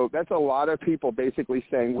 And so that's a lot of people basically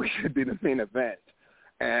saying we should be the main event.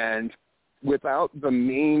 And without the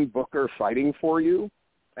main booker fighting for you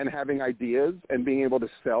and having ideas and being able to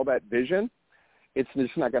sell that vision, it's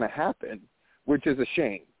just not going to happen, which is a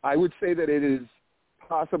shame. I would say that it is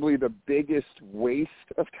possibly the biggest waste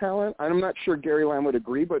of talent. I'm not sure Gary Lamb would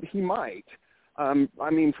agree, but he might. I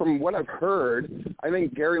mean, from what I've heard, I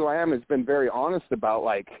think Gary Lamb has been very honest about,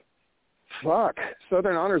 like,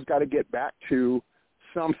 Southern Honor's got to get back to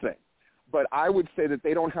something. But I would say that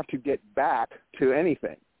they don't have to get back to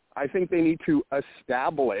anything. I think they need to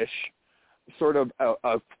establish sort of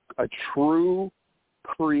a true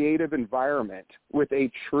creative environment with a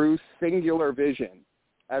true singular vision,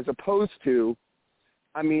 as opposed to,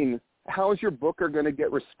 I mean, how is your booker going to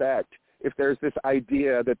get respect if there's this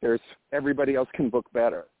idea that there's everybody else can book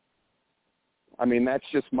better? I mean, that's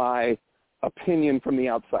just my opinion from the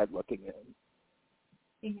outside looking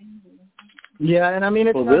in. Yeah, and I mean,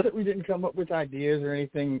 it's not that we didn't come up with ideas or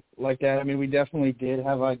anything like that. I mean, we definitely did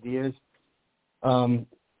have ideas.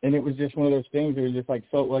 And it was just one of those things that was just like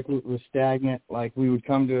felt like it was stagnant. Like we would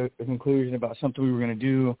come to a conclusion about something we were going to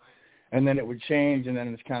do, and then it would change, and then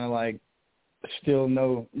it's kind of like still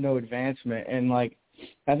no advancement. And like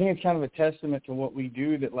I think it's kind of a testament to what we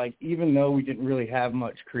do that like even though we didn't really have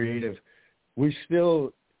much creative, we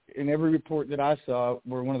still, in every report that I saw,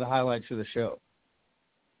 were one of the highlights of the show.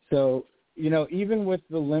 So, you know, even with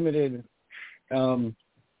the limited kind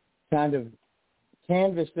of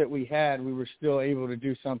canvas that we had, we were still able to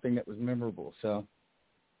do something that was memorable. So,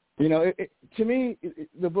 you know, to me,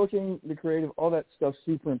 the booking, the creative, all that stuff's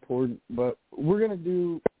super important. But we're going to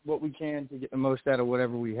do what we can to get the most out of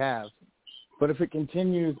whatever we have. But if it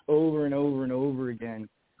continues over and over and over again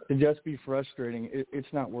to just be frustrating,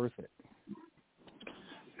 it's not worth it.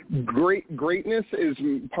 Greatness is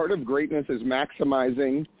part of greatness is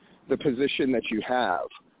maximizing the position that you have,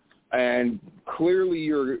 and clearly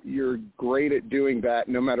you're great at doing that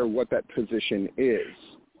no matter what that position is.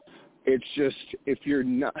 It's just if you're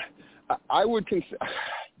not, I would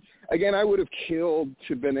again, I would have killed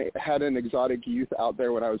to had an exotic youth out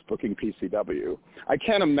there when I was booking PCW. I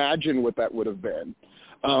can't imagine what that would have been,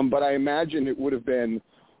 but I imagine it would have been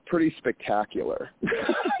pretty spectacular.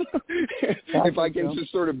 If I can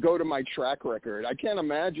just sort of go to my track record, I can't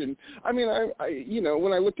imagine. I mean, I you know,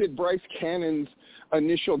 when I looked at Bryce Cannon's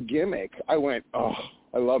initial gimmick, I went, oh,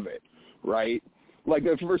 I love it, right? Like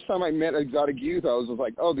the first time I met Exotic Youth, I was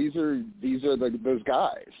like, oh, these are those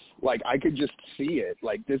guys. Like I could just see it.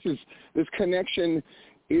 Like this connection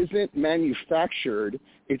isn't manufactured;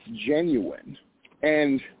 it's genuine,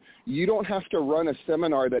 and you don't have to run a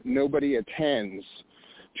seminar that nobody attends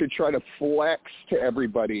to try to flex to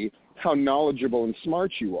everybody how knowledgeable and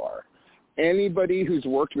smart you are. Anybody who's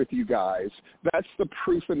worked with you guys, that's the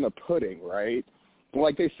proof in the pudding, right?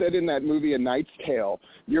 Like they said in that movie A Knight's Tale,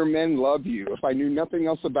 your men love you. If I knew nothing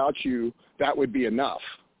else about you, that would be enough,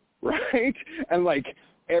 right? And like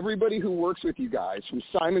everybody who works with you guys, from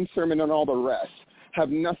Simon Sermon and all the rest, have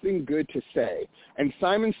nothing good to say. And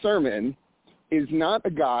Simon Sermon is not a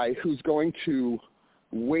guy who's going to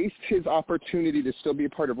waste his opportunity to still be a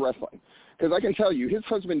part of wrestling. Because I can tell you, his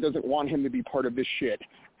husband doesn't want him to be part of this shit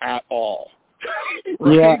at all.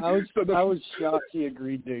 Right? Yeah, I was shocked he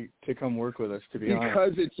agreed to come work with us, to be honest.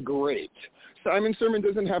 Because it's great. Simon Sermon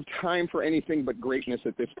doesn't have time for anything but greatness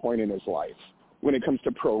at this point in his life when it comes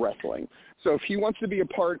to pro wrestling. So if he wants to be a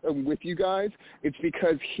part of with you guys, it's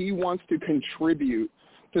because he wants to contribute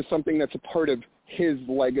to something that's a part of his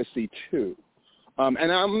legacy too.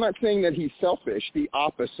 And I'm not saying that he's selfish, the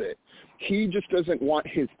opposite. He just doesn't want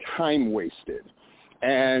his time wasted.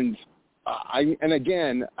 And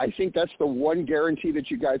again, I think that's the one guarantee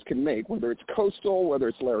that you guys can make, whether it's Coastal, whether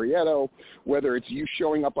it's Larietto, whether it's you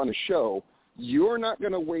showing up on a show, you're not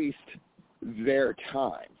going to waste their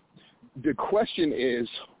time. The question is,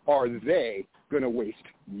 are they going to waste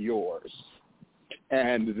yours?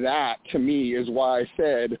 And that, to me, is why I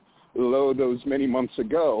said, those many months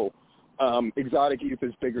ago, Exotic Youth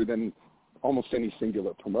is bigger than almost any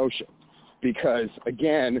singular promotion. Because,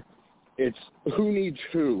 again, it's who needs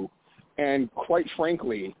who. And quite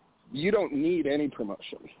frankly, you don't need any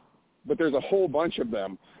promotion. But there's a whole bunch of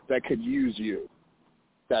them that could use you.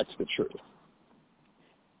 That's the truth.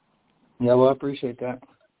 Yeah, well, I appreciate that.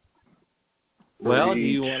 Well, do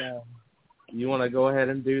you want to go ahead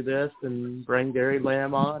and do this and bring Gary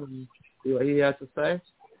Lamb on and see what he has to say?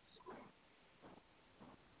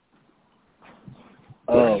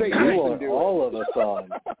 Oh, you want all of us on.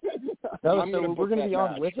 No, so we're going to be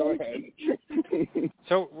on with him?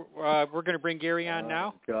 So we're going to bring Gary on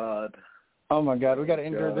now? God. Oh, my God. We got to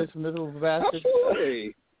endure this miserable bastard.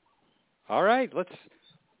 Absolutely. All right. Let's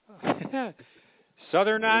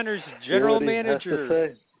Southern Honors General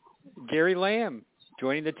Manager Gary Lamb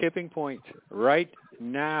joining the tipping point right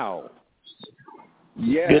now.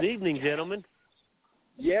 Yes. Good evening, gentlemen.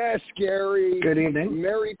 Yes, Gary. Good evening.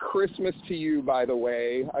 Merry Christmas to you, by the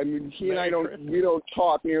way. I mean, he and I don't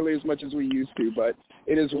talk nearly as much as we used to, but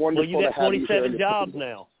it is wonderful to have you. Well, you got 27 here. jobs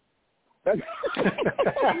now. Well, so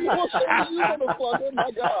you motherfucker,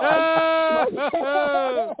 my God.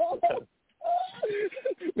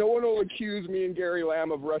 No one will accuse me and Gary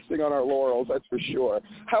Lamb of resting on our laurels, that's for sure.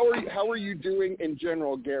 How are you doing in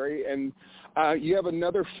general, Gary? And you have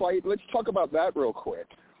another fight. Let's talk about that real quick.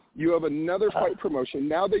 You have another fight promotion.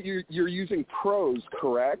 Now that you're using pros,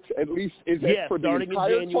 correct? At least, is it for the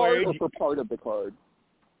entire card or for part of the card?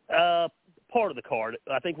 Part of the card.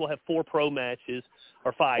 I think we'll have 4 pro matches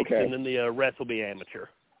or fights, and then the rest will be amateur.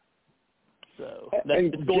 So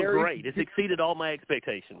it's going great. It's exceeded all my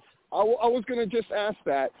expectations. I was going to just ask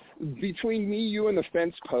that. Between me, you, and the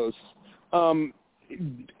fence posts,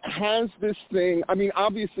 has this thing, I mean,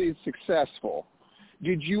 obviously it's successful.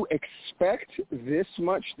 Did you expect this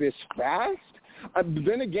much this fast?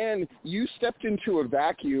 Then again, you stepped into a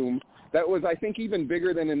vacuum that was, I think, even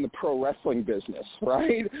bigger than in the pro wrestling business,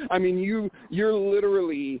 right? I mean, you're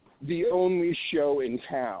literally the only show in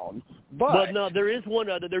town. But no, there is one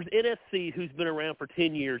other. There's NSC, who's been around for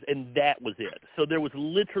 10 years, and that was it. So there was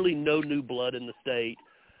literally no new blood in the state.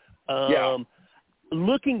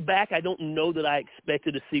 Looking back, I don't know that I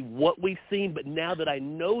expected to see what we've seen, but now that I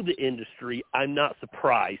know the industry, I'm not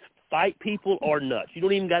surprised. Fight people are nuts. You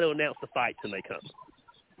don't even got to announce the fights when they come.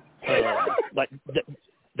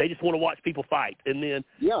 They just want to watch people fight. And then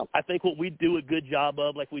I think what we do a good job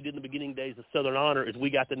of, like we did in the beginning days of Southern Honor, is we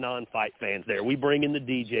got the non-fight fans there. We bring in the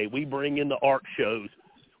DJ. We bring in the art shows.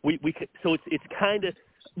 So it's kind of,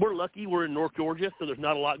 we're lucky we're in North Georgia, so there's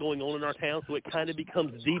not a lot going on in our town, so it kind of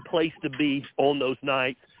becomes the place to be on those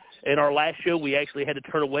nights. And our last show, we actually had to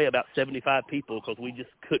turn away about 75 people because we just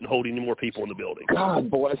couldn't hold any more people in the building. God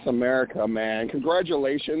bless America, man.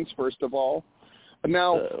 Congratulations, first of all.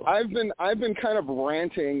 Now, I've been kind of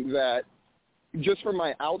ranting that, just from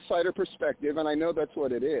my outsider perspective, and I know that's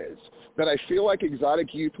what it is, that I feel like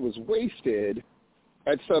Exotic Youth was wasted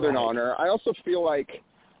at Southern Honor. I also feel like,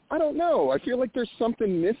 I don't know, I feel like there's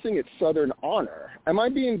something missing at Southern Honor. Am I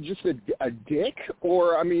being just a dick?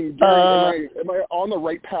 Or, I mean, Gary, am I on the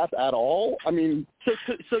right path at all? I mean,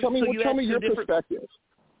 tell me your perspective.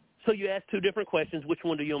 So you asked 2 different questions. Which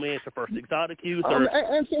one do you want me to answer first? Exotic Youth or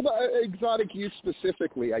answer the Exotic Youth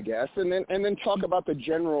specifically, I guess, and then talk about the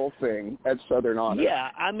general thing at Southern Honor. Yeah,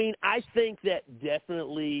 I mean, I think that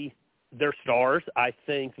definitely they're stars. I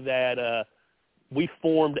think that we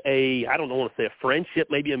formed I don't want to say a friendship,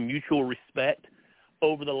 maybe a mutual respect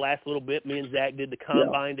over the last little bit. Me and Zach did the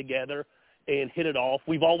combine together and hit it off.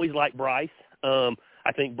 We've always liked Bryce. I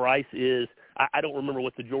think Bryce is, I don't remember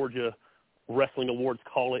what the Georgia Wrestling Awards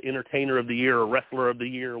call it, Entertainer of the Year or Wrestler of the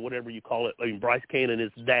Year or whatever you call it. I mean, Bryce Cannon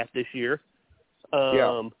is that this year.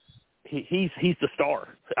 He's the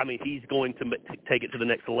star. I mean, he's going to take it to the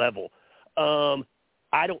next level.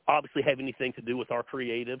 I don't obviously have anything to do with our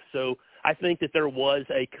creative, so I think that there was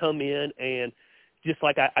a come in and just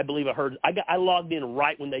like I believe I heard, I logged in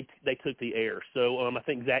right when they took the air. So I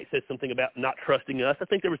think Zach said something about not trusting us. I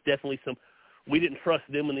think there was definitely we didn't trust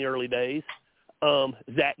them in the early days.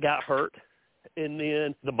 Zach got hurt. And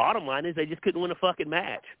then the bottom line is they just couldn't win a fucking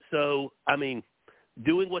match. So, I mean,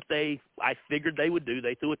 doing what I figured they would do,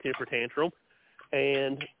 they threw a temper tantrum,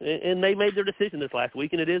 and they made their decision this last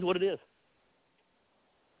week, and it is what it is.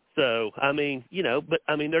 So, I mean, but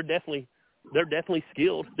I mean, they're definitely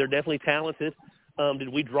skilled. They're definitely talented. Did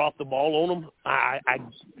we drop the ball on them?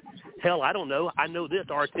 Hell, I don't know. I know this: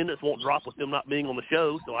 our attendance won't drop with them not being on the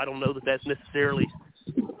show, so I don't know that that's necessarily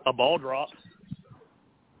a ball drop.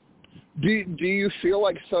 Do you feel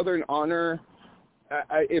like Southern Honor,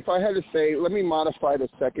 if I had to say, let me modify the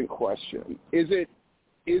second question. Is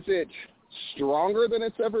it stronger than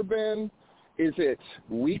it's ever been? Is it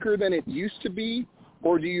weaker than it used to be?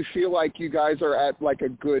 Or do you feel like you guys are at like a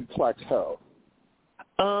good plateau?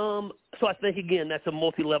 So I think, again, that's a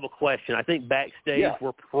multi-level question. I think backstage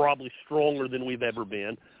we're probably stronger than we've ever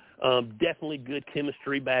been. Definitely good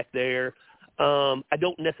chemistry back there. I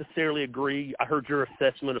don't necessarily agree. I heard your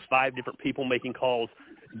assessment of 5 different people making calls.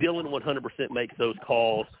 Dylan 100% makes those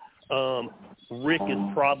calls. Rick is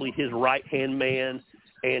probably his right-hand man,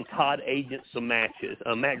 and Todd agents some matches.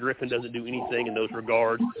 Matt Griffin doesn't do anything in those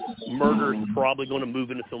regards. Murder's probably going to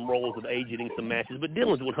move into some roles of agenting some matches, but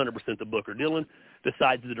Dylan's 100% the booker. Dylan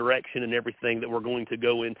decides the direction and everything that we're going to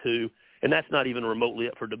go into, and that's not even remotely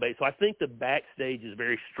up for debate. So I think the backstage is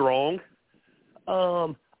very strong.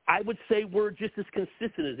 I would say we're just as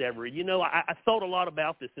consistent as ever. I thought a lot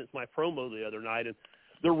about this since my promo the other night, and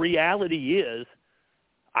the reality is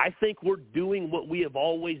I think we're doing what we have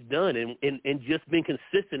always done and just been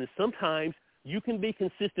consistent. And sometimes you can be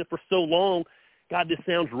consistent for so long. God, this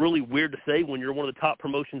sounds really weird to say when you're one of the top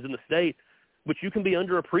promotions in the state. but you can be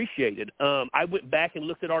underappreciated. I went back and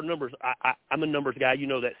looked at our numbers. I'm a numbers guy. You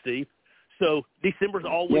know that, Steve. So December's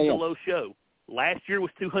always a low show. Last year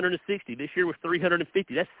was 260. This year was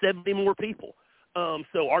 350. That's 70 more people.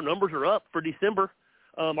 So our numbers are up for December.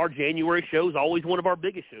 Our January show is always one of our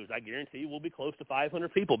biggest shows. I guarantee you we'll be close to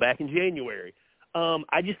 500 people back in January.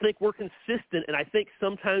 I just think we're consistent, and I think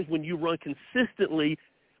sometimes when you run consistently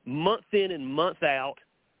month in and month out,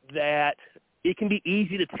 that it can be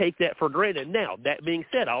easy to take that for granted. Now, that being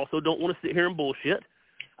said, I also don't want to sit here and bullshit.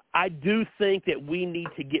 I do think that we need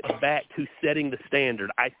to get back to setting the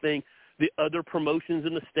standard. I think the other promotions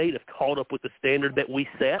in the state have caught up with the standard that we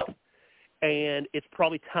set, and it's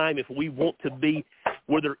probably time, if we want to be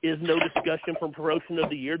where there is no discussion from promotion of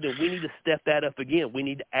the year, then we need to step that up again. We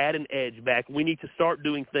need to add an edge back. We need to start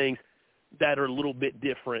doing things that are a little bit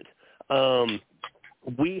different.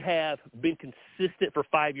 We have been consistent for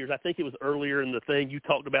 5 years. I think it was earlier in the thing you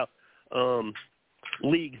talked about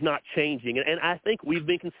leagues not changing. And I think we've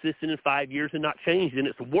been consistent in 5 years and not changed, and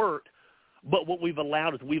it's worked. But what we've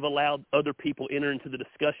allowed is we've allowed other people enter into the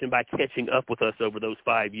discussion by catching up with us over those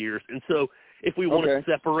 5 years. And so if we want to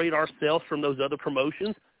separate ourselves from those other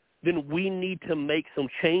promotions, then we need to make some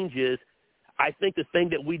changes. I think the thing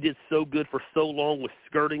that we did so good for so long was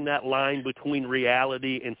skirting that line between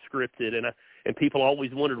reality and scripted, and people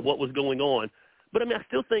always wondered what was going on. But, I mean, I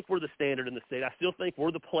still think we're the standard in the state. I still think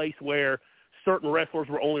we're the place where certain wrestlers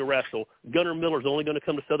will only wrestle. Gunnar Miller's only going to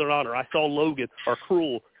come to Southern Honor. I saw Logan, or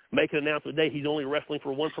Cruel, make an announcement today he's only wrestling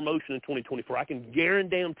for one promotion in 2024. I can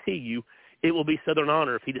guarantee you it will be Southern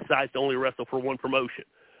Honor if he decides to only wrestle for one promotion.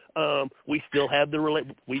 We still have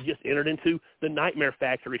we just entered into the Nightmare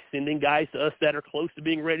Factory, sending guys to us that are close to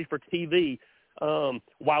being ready for TV.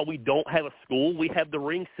 While we don't have a school, we have the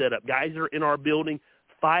ring set up. Guys are in our building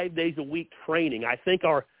 5 days a week training. I think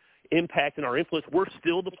our impact and our influence, we're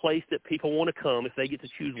still the place that people want to come if they get to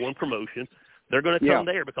choose one promotion. They're going to come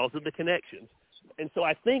there because of the connections. And so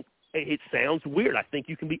I think it sounds weird. I think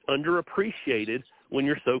you can be underappreciated when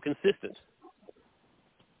you're so consistent.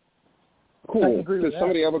 Cool. Does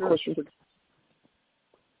somebody have a question for?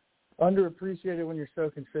 Underappreciated when you're so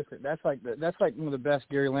consistent. That's like one of the best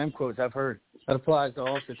Gary Lamb quotes I've heard. That applies to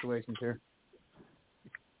all situations here.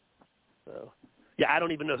 So, yeah, I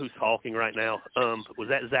don't even know who's talking right now. Was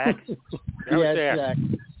that Zach? Yeah, Zach.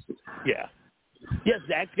 Yeah. Yeah,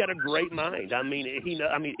 Zach's got a great mind. I mean,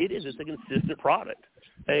 it's a consistent product.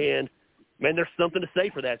 And, man, there's something to say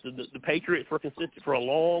for that. The Patriots were consistent for a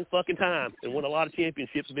long fucking time and won a lot of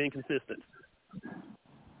championships being consistent.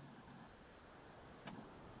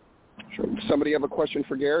 Sure. Somebody have a question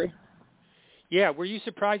for Gary? Yeah, were you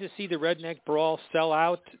surprised to see the Redneck Brawl sell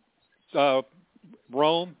out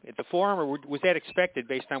Rome at the Forum, or was that expected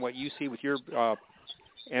based on what you see with your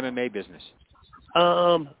MMA business?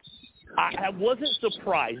 I wasn't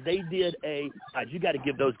surprised. They did you got to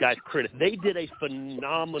give those guys credit. They did a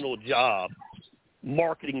phenomenal job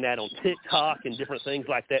marketing that on TikTok and different things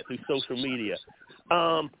like that through social media.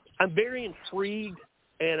 I'm very intrigued,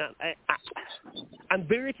 and I'm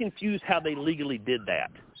very confused how they legally did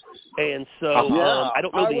that. And so I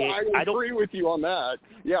don't know the answer. I agree with you on that.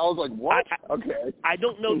 Yeah, I was like, what? Okay. I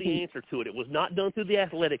don't know the answer to it. It was not done through the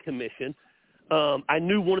Athletic Commission. I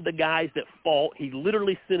knew one of the guys that fought. He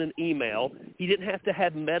literally sent an email. He didn't have to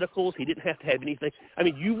have medicals. He didn't have to have anything. I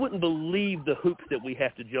mean, you wouldn't believe the hoops that we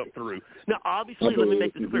have to jump through. Now, obviously, let me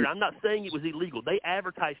make this clear. I'm not saying it was illegal. They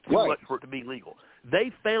advertised too much for it to be legal. They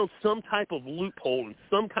found some type of loophole in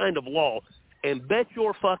some kind of law, and bet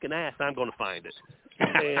your fucking ass I'm going to find it.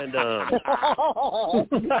 And and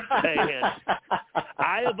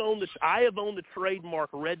I have owned the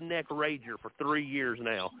trademark Redneck Rager for 3 years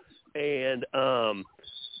now. And,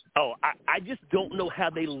 I just don't know how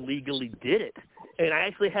they legally did it. And I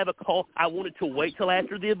actually have a call. I wanted to wait till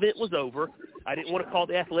after the event was over. I didn't want to call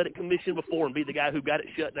the Athletic Commission before and be the guy who got it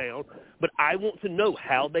shut down. But I want to know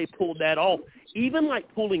how they pulled that off. Even like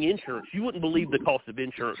pulling insurance, you wouldn't believe the cost of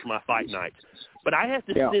insurance for my fight nights. But I have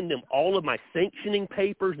to send them all of my sanctioning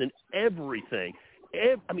papers and everything.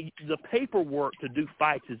 The paperwork to do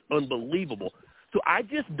fights is unbelievable. So I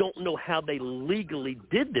just don't know how they legally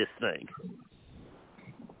did this thing.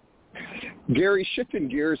 Gary, shifting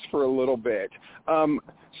gears for a little bit.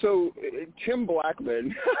 So Tim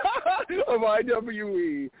Blackman of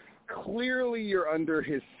IWE, clearly you're under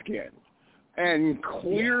his skin. And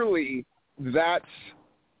clearly that's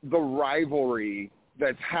the rivalry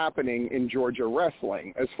that's happening in Georgia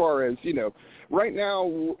wrestling. As far as, right now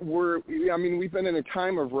we've been in a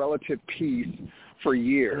time of relative peace for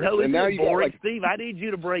years. No, and now it's you boring, got, like, Steve. I need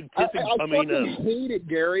you to break tipping. I fucking hate it,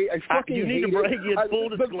 Gary. I fucking you need hate to break it. full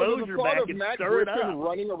disclosure the thought back of and Matt stir it Griffin up.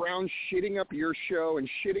 running around shitting up your show and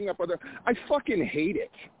shitting up other. I fucking hate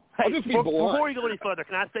it. Hey, I'll just be blunt. Before you go any further,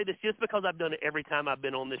 can I say this just because I've done it every time I've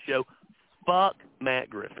been on this show? Fuck Matt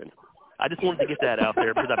Griffin. I just wanted to get that out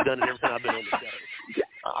there because I've done it every time I've been on the show.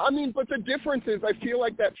 I mean, but the difference is I feel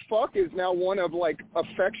like that fuck is now one of, like,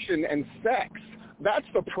 affection and sex. That's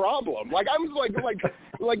the problem. Like, I'm like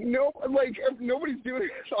nobody's doing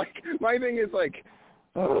it. Like, my thing is like,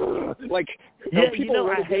 people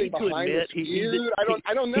I really hate getting to behind admit this feud.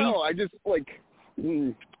 I don't know. I just like.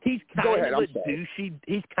 He's kind of a douchey.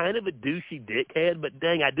 He's kind of a douchey dickhead, but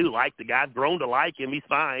dang, I do like the guy. I've grown to like him. He's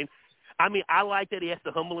fine. I mean, I like that he has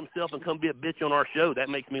to humble himself and come be a bitch on our show. That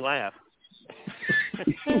makes me laugh.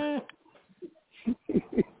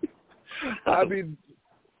 I mean,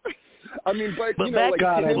 but you know, back like,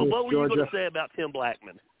 to Tim, what were you going to say about Tim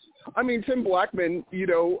Blackman? I mean, Tim Blackman,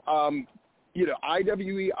 IWE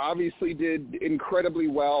obviously did incredibly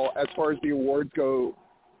well as far as the awards go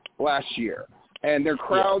last year, and their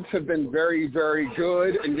crowds have been very, very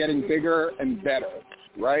good and getting bigger and better,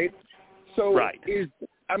 right? So,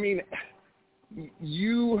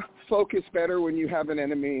 you focus better when you have an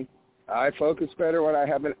enemy. I focus better when I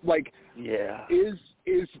have an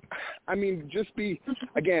it's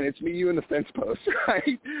me, you, and the fence post,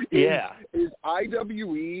 right? Is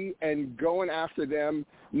IWE and going after them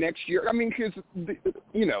next year? I mean, because,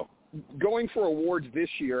 going for awards this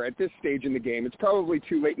year at this stage in the game, it's probably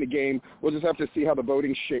too late in the game. We'll just have to see how the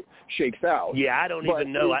voting shakes out. Yeah, I don't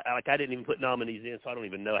even know. I didn't even put nominees in, so I don't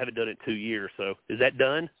even know. I haven't done it in 2 years. So is that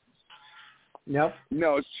done? Nope.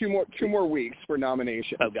 No, it's two more weeks for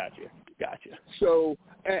nomination. Oh, gotcha. So,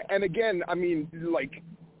 and again, I mean, like,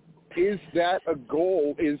 is that a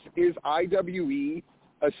goal? Is IWE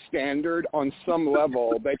a standard on some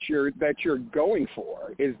level that you're going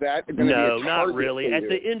for? Is that going to be a target? No, not really. For At you?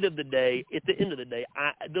 the end of the day,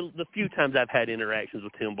 the few times I've had interactions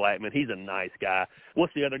with Tim Blackman, he's a nice guy.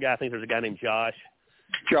 What's the other guy? I think there's a guy named Josh.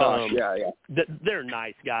 Yeah. They're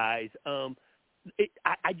nice guys. I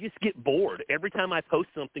just get bored. Every time I post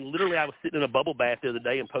something, literally I was sitting in a bubble bath the other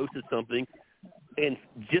day and posted something, and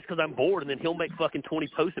just because I'm bored, and then he'll make fucking 20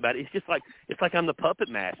 posts about it. It's like I'm the puppet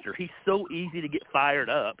master. He's so easy to get fired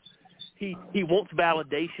up. He wants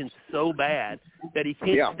validation so bad that he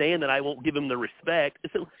can't stand that I won't give him the respect.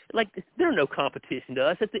 So, like, they're no competition to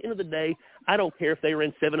us. At the end of the day, I don't care if they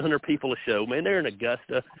ran 700 people a show. Man, they're in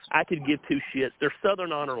Augusta. I could give two shits. They're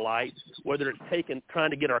Southern Honor Lights, whether it's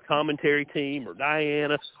trying to get our commentary team or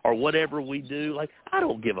Diana or whatever we do. Like, I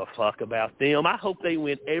don't give a fuck about them. I hope they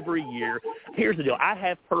win every year. Here's the deal. I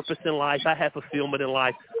have purpose in life. I have fulfillment in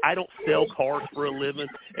life. I don't sell cars for a living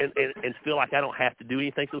and feel like I don't have to do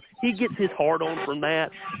anything. So he gets his heart on from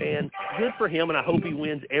that, and good for him, and I hope he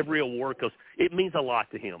wins every award because it means a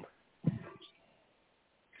lot to him.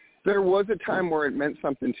 There was a time where it meant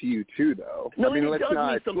something to you too, though. No, I mean, it does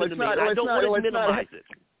mean something to me. I don't want to minimize it.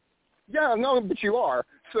 Yeah, no, but you are.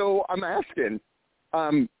 So I'm asking,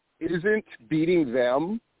 isn't beating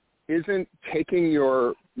them, isn't taking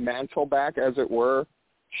your mantle back, as it were,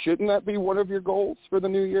 shouldn't that be one of your goals for the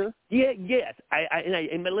new year? Yeah, yes.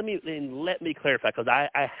 Let me clarify, because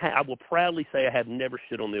I will proudly say I have never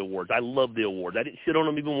shit on the awards. I love the awards. I didn't shit on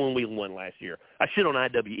them even when we won last year. I shit on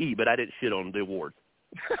IWE, but I didn't shit on the awards.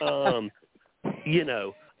 The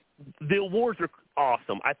awards are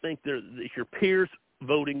awesome. I think it's your peers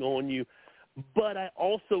voting on you, but I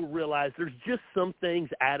also realize there's just some things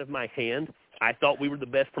out of my hand. I thought we were the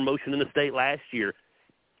best promotion in the state last year.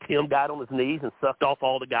 Tim got on his knees and sucked off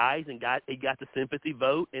all the guys and he got the sympathy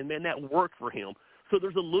vote, and then that worked for him. So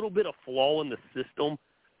there's a little bit of flaw in the system,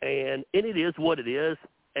 and it is what it is.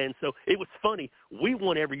 And so it was funny. We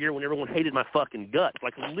won every year when everyone hated my fucking guts.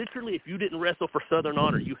 Like, literally, if you didn't wrestle for Southern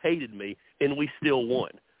Honor, you hated me, and we still won.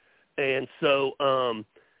 And so,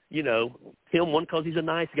 Tim won because he's a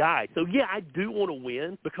nice guy. So, yeah, I do want to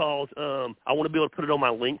win because I want to be able to put it on my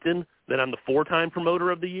LinkedIn that I'm the 4-time promoter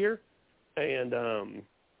of the year. And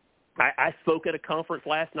I spoke at a conference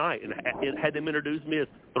last night and had them introduce me as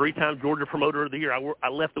 3-time Georgia promoter of the year. I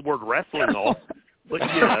left the word wrestling off. But,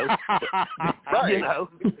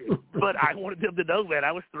 but I wanted them to know that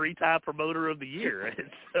I was 3-time promoter of the year. And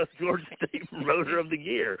so Georgia State promoter of the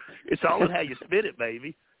year. It's all in how you spin it,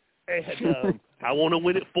 baby. And I want to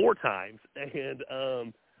win it 4 times. And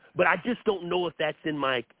but I just don't know if that's in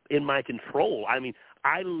my control. I mean,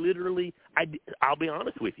 I'll be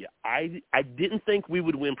honest with you. I didn't think we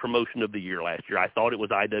would win promotion of the year last year. I thought it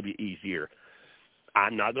was IWE's year.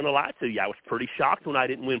 I'm not going to lie to you. I was pretty shocked when I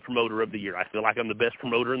didn't win promoter of the year. I feel like I'm the best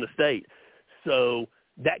promoter in the state. So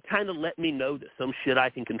that kind of let me know that some shit I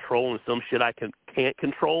can control and some shit I can't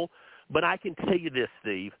control. But I can tell you this,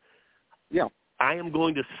 Steve. Yeah. I am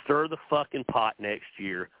going to stir the fucking pot next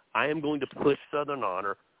year. I am going to push Southern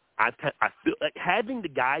Honor. I feel like having the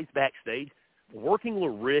guys backstage, working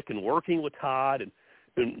with Rick and working with Todd and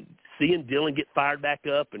seeing Dylan get fired back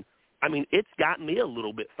up. And, I mean, it's got me a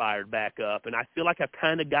little bit fired back up. And I feel like I've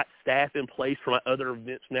kind of got staff in place for my other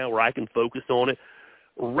events now where I can focus on it.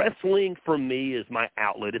 Wrestling for me is my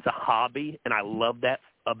outlet. It's a hobby, and I love that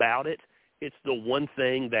about it. It's the one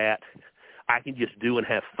thing that I can just do and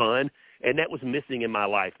have fun, and that was missing in my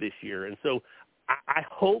life this year. And so I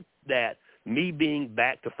hope that me being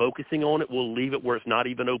back to focusing on it will leave it where it's not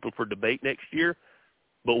even open for debate next year,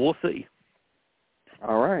 but we'll see.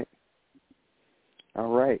 All right.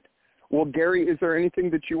 Well, Gary, is there anything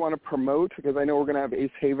that you want to promote? Because I know we're going to have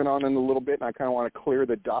Ace Haven on in a little bit, and I kind of want to clear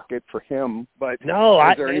the docket for him. But no,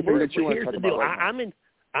 is there anything that you want to talk about right now?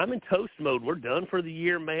 I'm in toast mode. We're done for the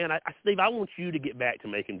year, man. Steve, I want you to get back to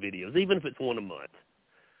making videos, even if it's one a month.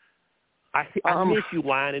 I miss you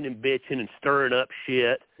whining and bitching and stirring up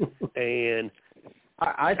shit. And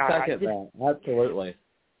I second that. Absolutely.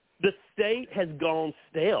 The state has gone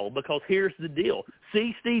stale because here's the deal.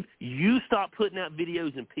 See, Steve, you stop putting out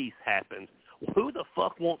videos and peace happens. Who the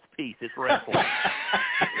fuck wants peace? It's wrestling.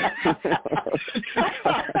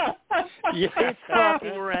 It's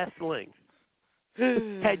fucking wrestling.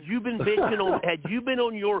 Had you been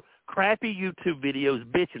on your crappy YouTube videos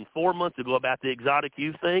bitching 4 months ago about the exotic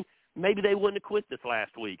youth thing, maybe they wouldn't have quit this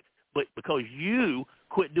last week. But because you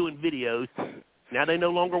quit doing videos, now they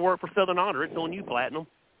no longer work for Southern Honor. It's on you, Platinum.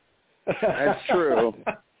 That's true.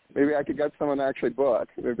 Maybe I could get someone to actually book.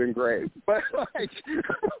 It would have been great. But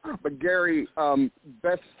Gary, I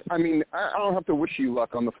don't have to wish you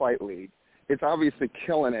luck on the Fight League. It's obviously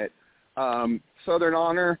killing it. Southern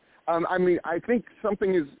Honor, I think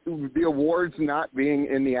something is the awards not being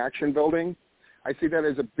in the action building. I see that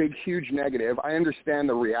as a big, huge negative. I understand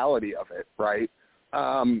the reality of it, right?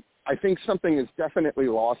 I think something is definitely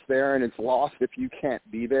lost there, and it's lost if you can't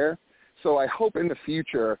be there. So I hope in the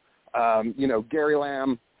future, Gary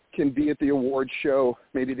Lamb can be at the awards show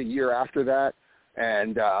maybe the year after that.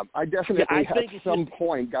 And I definitely at some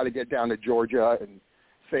point got to get down to Georgia and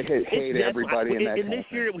say hey to everybody. And this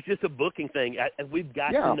year it was just a booking thing. We've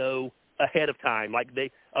got to know ahead of time. Like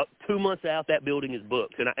 2 months out, that building is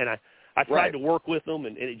booked. And I tried to work with them,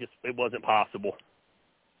 and it wasn't possible.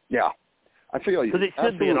 Yeah, I feel you. Because it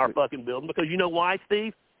should be in our fucking building. Because you know why,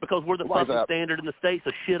 Steve? Because we're the fucking standard in the state,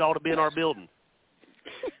 so shit ought to be in our building.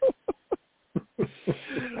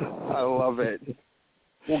 I love it.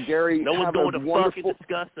 Well, Gary, no one's going to wonderful... fucking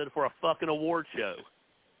discuss it for a fucking award show.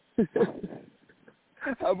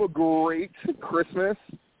 Have a great Christmas.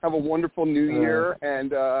 Have a wonderful New Year,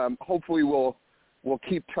 and hopefully we'll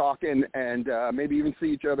keep talking and maybe even see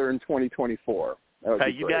each other in 2024.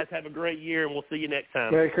 Hey, you guys have a great year, and we'll see you next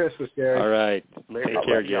time. Merry Christmas, Gary. All right. Take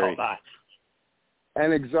care, Gary. Bye.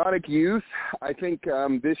 And Exotic Youth, I think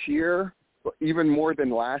this year, even more than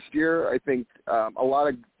last year, I think a lot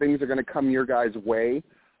of things are going to come your guys' way.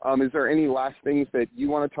 Is there any last things that you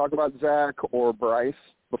want to talk about, Zach or Bryce,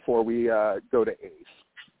 before we go to Ace?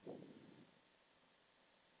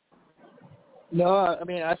 No,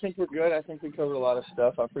 I think we're good. I think we covered a lot of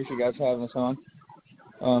stuff. I appreciate you guys having us on.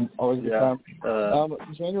 Always a good time.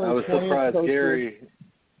 January I was 20th, surprised Gary.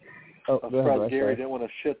 Gary didn't want to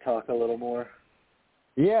shit talk a little more.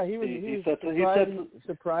 Yeah, he was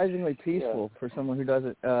surprisingly peaceful for someone who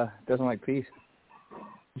doesn't like peace.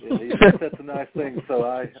 Yeah, he said some nice things, so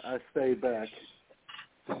I stayed back.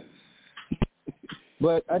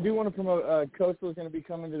 But I do want to promote, Coastal is going to be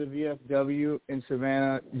coming to the VFW in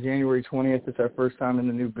Savannah January 20th. It's our first time in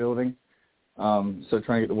the new building. So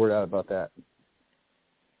trying to get the word out about that.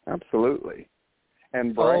 Absolutely.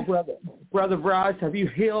 And Bryce? Oh, brother Bryce, have you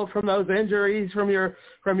healed from those injuries from your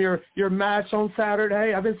match on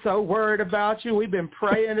Saturday? I've been so worried about you. We've been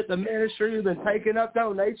praying at the ministry. We've been taking up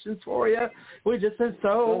donations for you. We've just been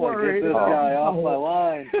so worried. Get this guy off my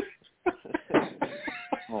line.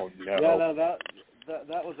 Oh no! Yeah, no,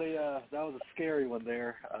 that was a scary one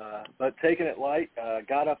there. But taking it light,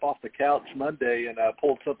 got up off the couch Monday and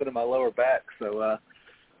pulled something in my lower back, so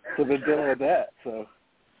been dealing with that. So.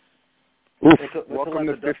 Welcome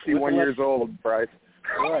to 51 years old, Bryce.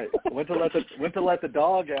 Right. Went to let the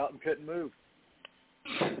dog out and couldn't move.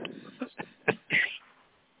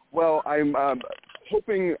 Well, I'm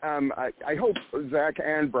hoping. I hope Zach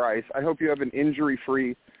and Bryce. I hope you have an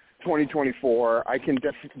injury-free 2024. I can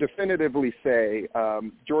definitively say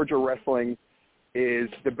Georgia Wrestling is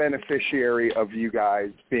the beneficiary of you guys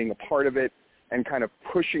being a part of it and kind of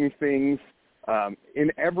pushing things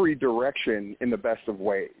in every direction in the best of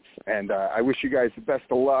ways. And I wish you guys the best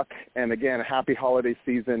of luck. And, again, a happy holiday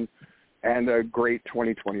season and a great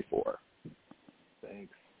 2024.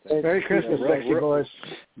 Thanks. Merry Christmas, sexy boys.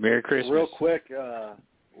 Merry Christmas. Real quick,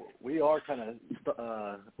 we are kind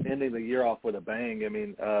of ending the year off with a bang. I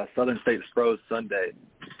mean, Southern States Pros Sunday,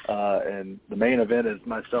 and the main event is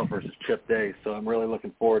myself versus Chip Day, so I'm really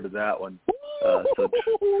looking forward to that one. So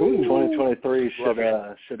 2023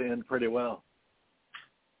 should end pretty well.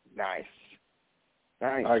 Nice. All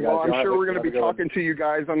right, guys, I'm sure we're going to be talking to you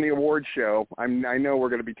guys on the award show. I know we're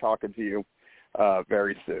going to be talking to you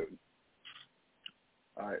very soon.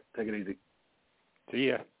 All right, take it easy. See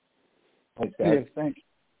ya. Thanks.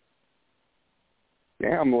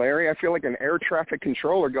 Damn, Larry, I feel like an air traffic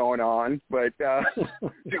controller going on, but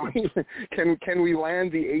can we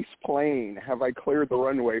land the Ace plane? Have I cleared the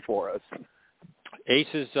runway for us? Ace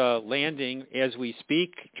is landing as we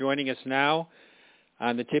speak, joining us now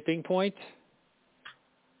on the tipping point.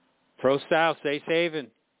 Pro Style, stay saving.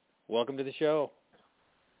 Welcome to the show.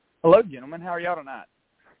 Hello, gentlemen. How are y'all tonight?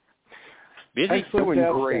 Busy. Doing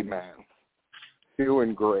great, man.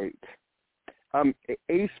 Doing great.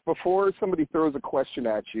 Ace, before somebody throws a question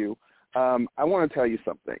at you, I want to tell you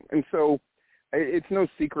something. And so it's no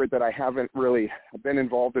secret that I haven't really been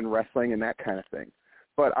involved in wrestling and that kind of thing.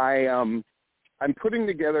 But I'm putting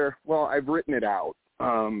together, well, I've written it out,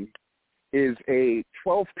 is a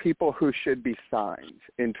 12 people who should be signed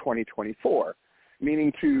in 2024,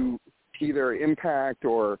 meaning to either Impact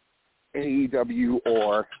or AEW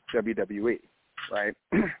or WWE, right?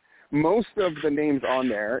 Most of the names on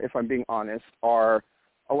there, if I'm being honest, a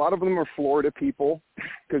lot of them are Florida people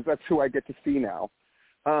because that's who I get to see now.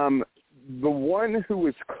 The one who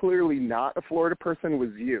was clearly not a Florida person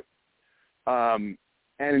was you.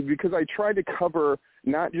 And because I tried to cover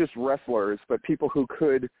not just wrestlers, but people who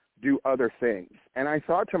could do other things. And I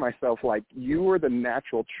thought to myself, like, you were the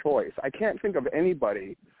natural choice. I can't think of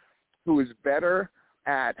anybody who is better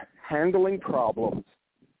at handling problems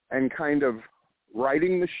and kind of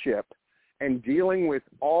righting the ship and dealing with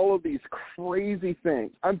all of these crazy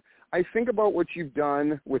things. I think about what you've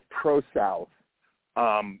done with Pro South,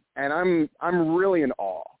 and I'm really in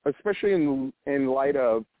awe, especially in light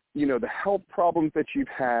of, you know, the health problems that you've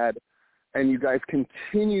had, and you guys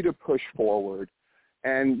continue to push forward.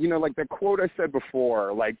 And, you know, like the quote I said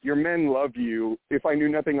before, like, your men love you. If I knew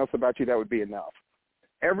nothing else about you, that would be enough.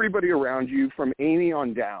 Everybody around you, from Amy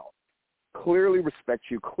on down, clearly respects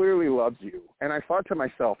you, clearly loves you. And I thought to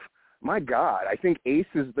myself, my God, I think Ace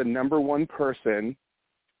is the number one person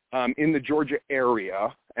in the Georgia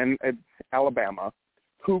area and Alabama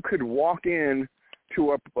who could walk in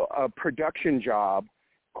to a production job,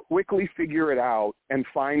 quickly figure it out, and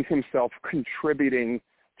find himself contributing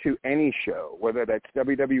to any show, whether that's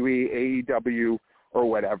WWE, AEW, or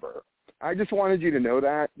whatever. I just wanted you to know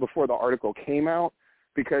that before the article came out,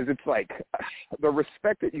 because it's like the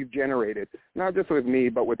respect that you've generated, not just with me,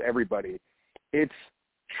 but with everybody, it's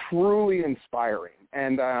truly inspiring.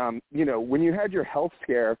 And, you know, when you had your health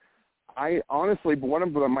scare, I honestly, one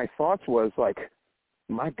of my thoughts was like,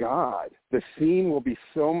 my God, the scene will be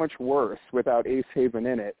so much worse without Ace Haven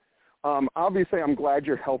in it. Obviously, I'm glad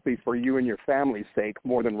you're healthy for you and your family's sake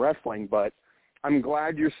more than wrestling, but I'm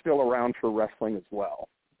glad you're still around for wrestling as well,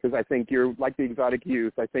 because I think you're like the Exotic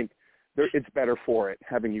Youth. I think it's better for it,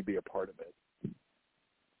 having you be a part of it.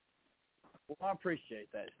 Well, I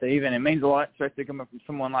appreciate that, Steve, and it means a lot, especially coming from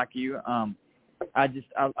someone like you. I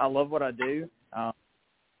love what I do.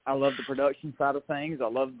 I love the production side of things. I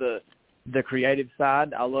love the creative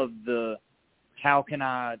side. I love how can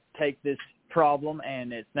I take this problem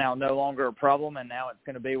and it's now no longer a problem, and now it's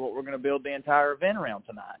going to be what we're going to build the entire event around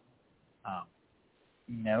tonight.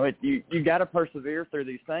 You know, you got to persevere through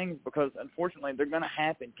these things, because unfortunately they're going to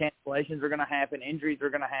happen. Cancellations are going to happen. Injuries are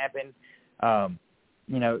going to happen.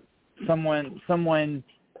 You know, someone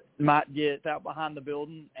might get out behind the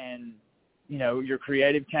building, and you know, your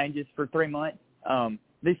creative changes for 3 months.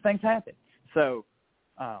 These things happen. So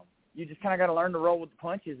you just kind of got to learn to roll with the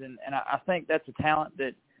punches, and I think that's a talent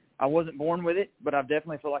that I wasn't born with it, but I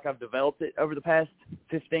definitely feel like I've developed it over the past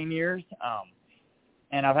 15 years.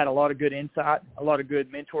 And I've had a lot of good insight, a lot of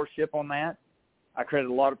good mentorship on that. I credit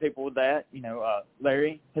a lot of people with that. You know,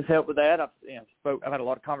 Larry has helped with that. I've had a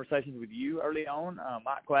lot of conversations with you early on.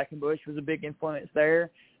 Mike Quackenbush was a big influence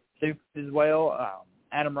there. Sue as well.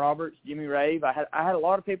 Adam Roberts, Jimmy Rave. I had a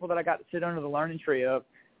lot of people that I got to sit under the learning tree of.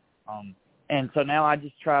 And so now I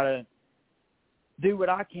just try to do what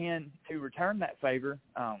I can to return that favor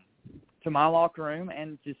to my locker room,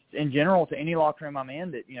 and just in general to any locker room I'm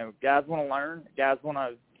in, that, you know, guys want to learn, guys want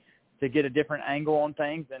to get a different angle on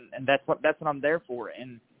things, and that's what I'm there for.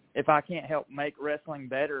 And if I can't help make wrestling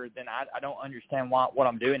better, then I don't understand what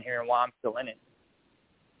I'm doing here and why I'm still in it.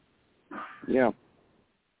 Yeah.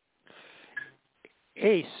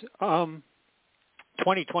 Ace,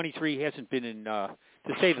 2023 hasn't been, to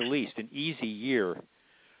say the least, an easy year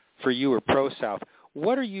for you or Pro South.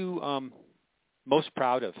 What are you most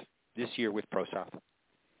proud of this year with Pro South?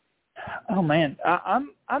 Oh man, I'm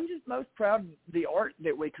just most proud of the art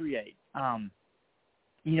that we create. A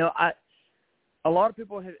lot of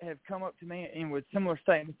people have come up to me and with similar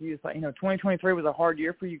statements to you. It's like, 2023 was a hard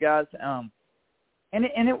year for you guys, and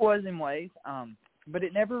it was in ways, but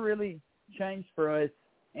it never really changed for us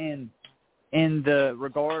in the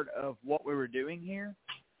regard of what we were doing here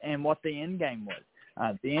and what the end game was.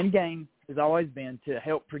 The end game has always been to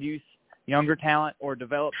help produce younger talent or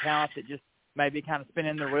develop talent that just maybe kind of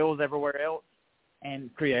spinning their wheels everywhere else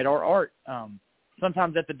and create our art.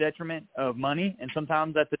 Sometimes at the detriment of money and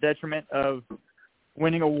sometimes at the detriment of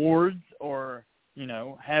winning awards or,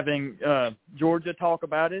 having Georgia talk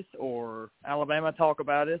about us or Alabama talk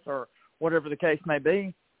about us or whatever the case may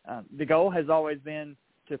be. The goal has always been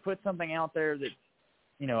to put something out there that's,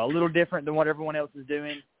 a little different than what everyone else is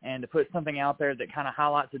doing, and to put something out there that kind of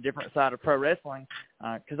highlights a different side of pro wrestling.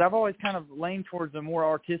 Because I've always kind of leaned towards a more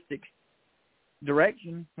artistic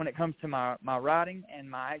direction when it comes to my writing and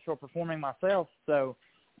my actual performing myself. So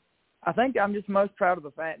I think I'm just most proud of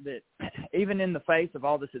the fact that even in the face of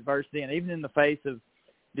all this adversity and even in the face of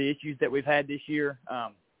the issues that we've had this year,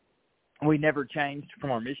 we never changed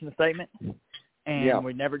from our mission statement, and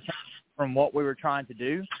we never changed from what we were trying to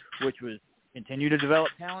do, which was continue to develop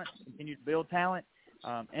talent, continue to build talent,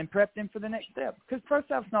 and prep them for the next step. Because Pro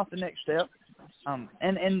South's not the next step,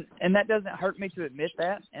 and that doesn't hurt me to admit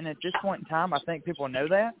that. And at this point in time, I think people know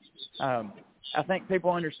that. I think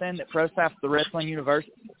people understand that Pro South's the wrestling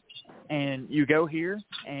university, and you go here,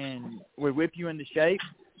 and we whip you into shape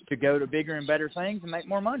to go to bigger and better things and make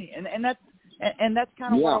more money. And that's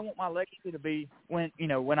kind of what I want my legacy to be when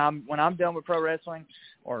I'm done with pro wrestling,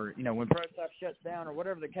 or when Pro South shuts down or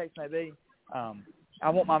whatever the case may be. I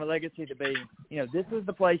want my legacy to be, this is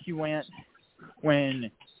the place you went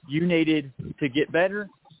when you needed to get better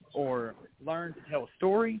or learn to tell a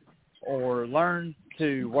story or learn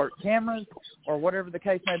to work cameras or whatever the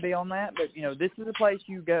case may be on that. But, this is the place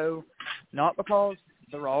you go, not because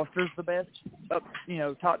the roster's the best up,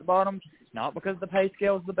 top to bottom, not because the pay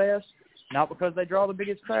scale's the best, not because they draw the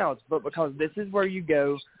biggest crowds, but because this is where you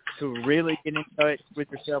go to really get in touch with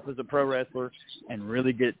yourself as a pro wrestler and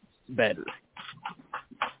really get better.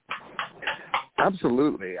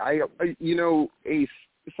 Absolutely. Ace,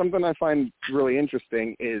 something I find really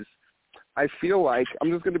interesting is I feel like, I'm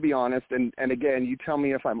just going to be honest, and again, you tell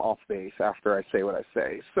me if I'm off base after I say what I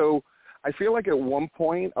say. So I feel like at one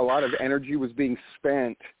point a lot of energy was being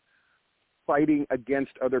spent fighting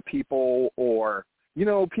against other people, or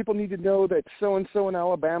people need to know that so-and-so in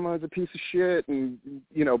Alabama is a piece of shit and,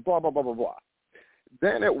 blah, blah, blah, blah, blah.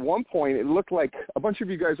 Then at one point, it looked like a bunch of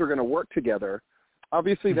you guys were going to work together.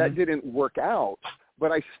 Obviously, that didn't work out,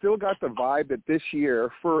 but I still got the vibe that this year,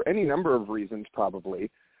 for any number of reasons probably,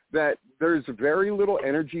 that there's very little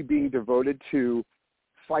energy being devoted to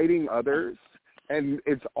fighting others, and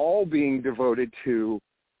it's all being devoted to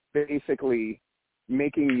basically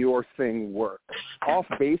making your thing work. Off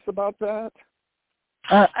base about that?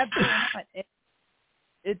 Absolutely not.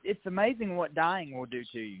 It's amazing what dying will do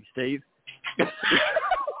to you, Steve.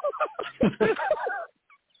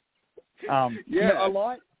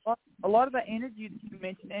 A lot of the energy that you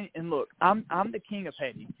mentioned, and look, I'm the king of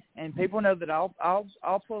petty, and people know that I'll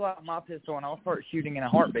pull out my pistol and I'll start shooting in a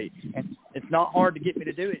heartbeat, and it's not hard to get me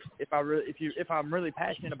to do it if I'm really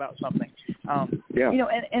passionate about something.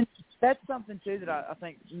 And that's something too that I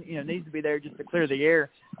think needs to be there just to clear the air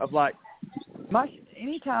of like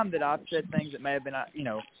any time that I've said things that may have been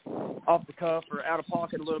off the cuff or out of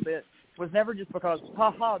pocket a little bit was never just because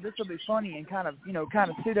this will be funny and kind of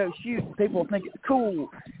pseudo shoot, people think it's cool.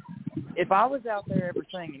 If I was out there ever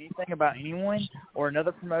saying anything about anyone or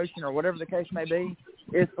another promotion or whatever the case may be,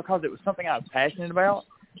 it's because it was something I was passionate about.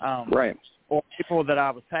 Right. Or people that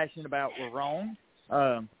I was passionate about were wrong.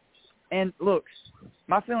 And look,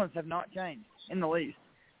 my feelings have not changed in the least.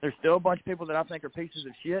 There's still a bunch of people that I think are pieces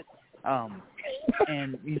of shit.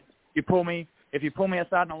 And if you pull me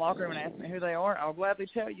aside in the locker room and ask me who they are, I'll gladly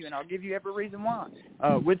tell you, and I'll give you every reason why,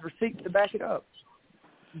 with receipts to back it up.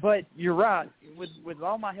 But you're right. With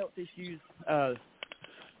all my health issues,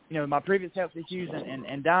 my previous health issues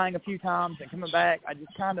and dying a few times and coming back, I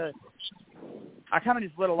kind of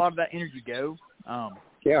just let a lot of that energy go. I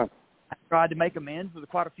tried to make amends with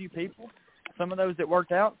quite a few people. some of those it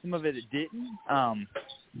worked out, some of it didn't.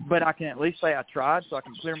 But I can at least say I tried, so I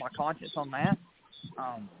can clear my conscience on that.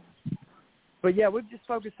 But yeah, we've just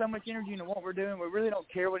focused so much energy into what we're doing. We really don't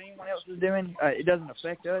care what anyone else is doing. It doesn't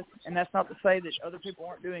affect us, and that's not to say that other people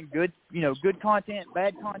aren't doing good, good content,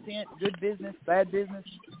 good business, bad business.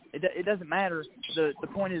 It doesn't matter. The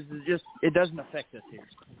point is just it doesn't affect us here.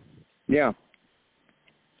 Yeah.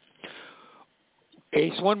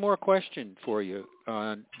 Ace, one more question for you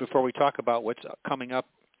before we talk about what's coming up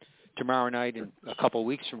tomorrow night and a couple of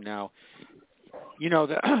weeks from now.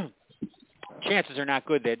 The chances are not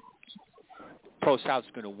good that Pro South's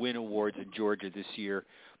going to win awards in Georgia this year,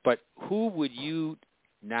 but who would you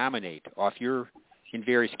nominate in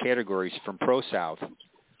various categories from Pro South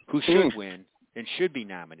who should win and should be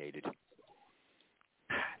nominated?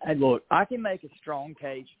 And look, I can make a strong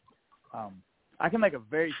case. I can make a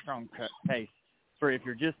very strong case for if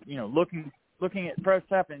you're just, looking at Pro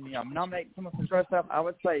South and, nominating someone from Pro South. I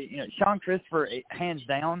would say, Sean Christopher, hands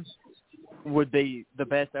down, would be the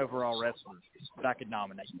best overall wrestler that I could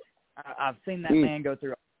nominate. I've seen that man go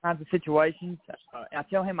through all kinds of situations. I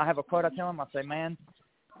tell him, I have a quote I tell him, I say, man,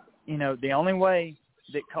 the only way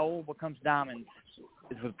that coal becomes diamonds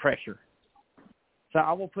is with pressure. So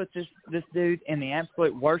I will put this dude in the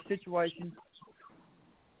absolute worst situation,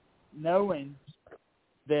 knowing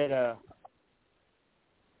that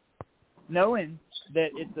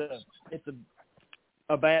it's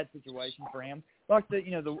a bad situation for him. Like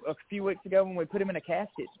a few weeks ago when we put him in a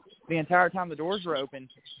casket, the entire time the doors were open,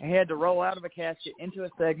 and he had to roll out of a casket into a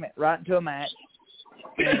segment, right into a match.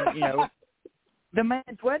 And, the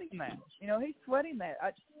man's sweating that. He's sweating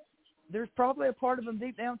that. There's probably a part of him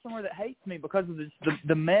deep down somewhere that hates me because of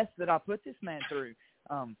the mess that I put this man through.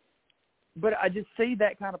 But I just see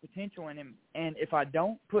that kind of potential in him, and if I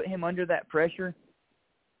don't put him under that pressure,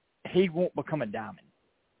 he won't become a diamond.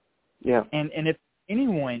 Yeah. And if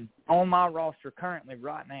anyone on my roster currently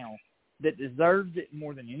right now that deserves it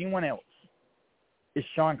more than anyone else is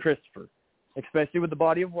Sean Christopher, especially with the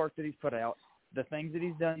body of work that he's put out, the things that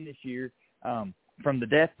he's done this year, from the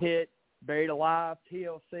Death Pit, Buried Alive,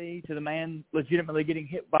 TLC, to the man legitimately getting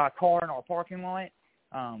hit by a car in our parking lot.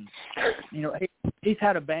 He's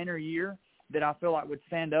had a banner year that I feel like would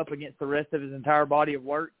stand up against the rest of his entire body of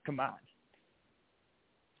work combined.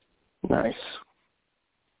 Nice.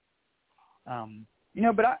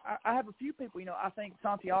 But I have a few people. I think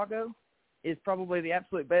Santiago is probably the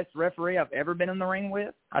absolute best referee I've ever been in the ring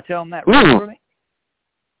with. I tell him that regularly.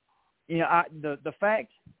 The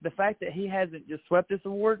fact that he hasn't just swept this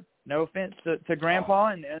award, no offense to Grandpa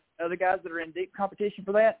and the other guys that are in deep competition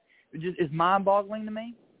for that, is mind-boggling to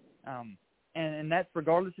me. And that's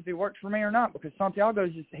regardless if he works for me or not, because Santiago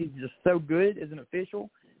he's just so good as an official.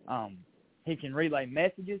 He can relay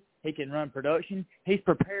messages. He can run production. He's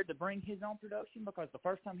prepared to bring his own production because the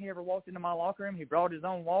first time he ever walked into my locker room, he brought his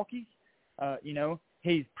own walkies.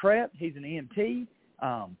 He's prepped. He's an EMT.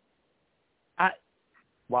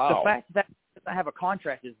 Wow. The fact that I have a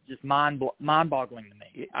contract is just mind-boggling to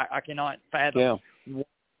me. I cannot fathom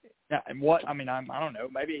what. I mean, I don't know.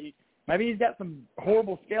 Maybe he's got some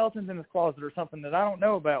horrible skeletons in his closet or something that I don't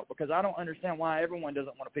know about, because I don't understand why everyone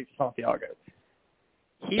doesn't want a piece of Santiago.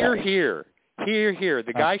 Here.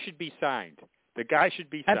 The guy should be signed.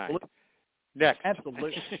 Absolutely. Next.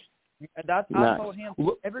 Absolutely. I told him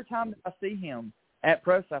every time that I see him at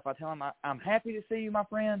Pro Staff, I tell him, I'm happy to see you, my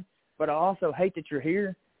friend, but I also hate that you're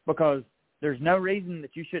here, because there's no reason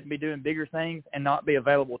that you shouldn't be doing bigger things and not be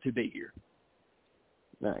available to be here.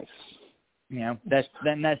 Nice. That's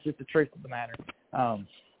just the truth of the matter.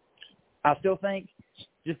 I still think,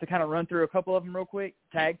 just to kind of run through a couple of them real quick,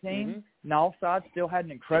 tag team, Northside still had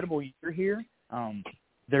an incredible year here.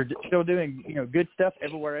 They're still doing, good stuff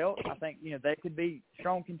everywhere else. I think, they could be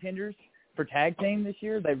strong contenders for tag team this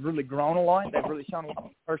year. They've really grown a lot. They've really shown a lot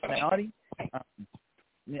of personality.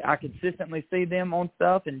 I consistently see them on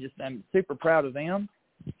stuff, and I'm super proud of them.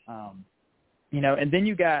 And then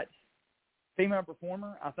you got female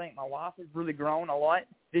performer. I think my wife has really grown a lot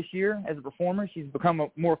this year as a performer. She's become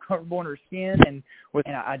more comfortable in her skin, and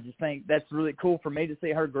I just think that's really cool for me to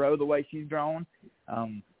see her grow the way she's grown,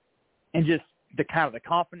 and just the kind of the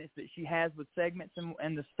confidence that she has with segments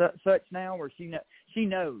and the such now, where she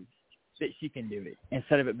knows that she can do it,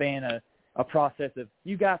 instead of it being a process of,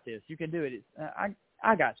 you got this, you can do it. It's,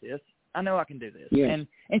 I got this. I know I can do this. Yeah. And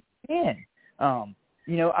she can.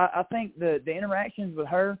 I think the interactions with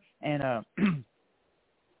her and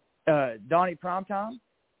Donnie Primetime,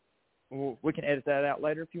 we can edit that out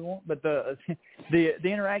later if you want, but the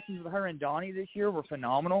interactions with her and Donnie this year were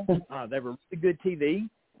phenomenal. They were really good TV.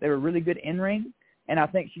 They were really good in-ring. And I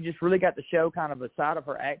think she just really got to show kind of a side of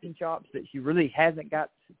her acting chops that she really hasn't got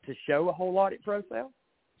to show a whole lot at Pro Sale.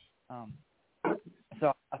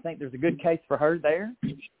 So I think there's a good case for her there.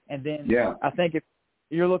 And then I think if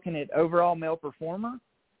you're looking at overall male performer,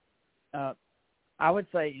 I would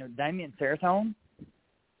say, Damien Seratone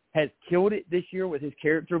has killed it this year with his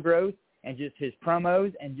character growth and just his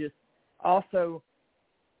promos and just also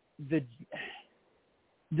the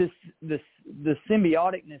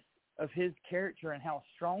symbioticness of his character and how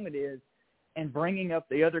strong it is, and bringing up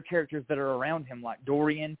the other characters that are around him like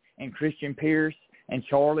Dorian and Christian Pierce and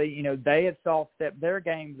Charlie. They have stepped their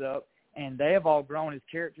games up, and they have all grown as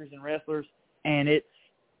characters and wrestlers. And it's,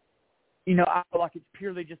 I feel like it's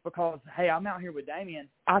purely just because, hey, I'm out here with Damien,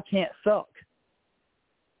 I can't suck.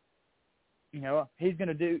 Damien's going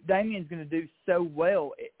to do so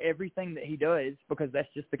well at everything that he does, because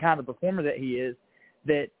that's just the kind of performer that he is,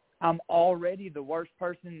 that I'm already the worst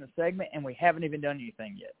person in the segment, and we haven't even done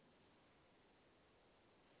anything yet.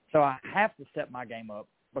 So I have to step my game up,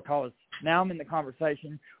 because now I'm in the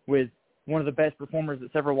conversation with one of the best performers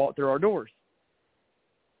that's ever walked through our doors.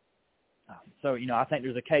 So, I think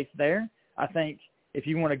there's a case there. I think if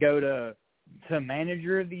you want to go to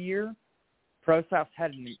Manager of the Year, Pro South's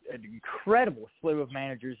had an incredible slew of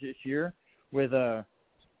managers this year with the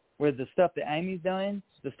stuff that Amy's done,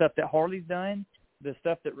 the stuff that Harley's done, the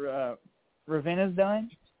stuff that Ravenna's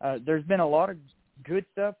done. There's been a lot of good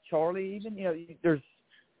stuff. Charlie even, there's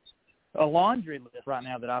a laundry list right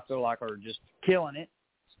now that I feel like are just killing it.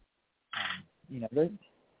 There's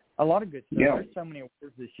a lot of good stuff. Yeah. There's so many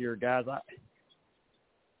awards this year, guys.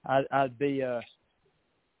 I'd be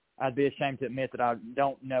ashamed to admit that I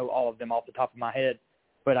don't know all of them off the top of my head,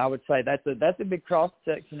 but I would say that's a big cross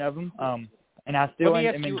section of them. And I still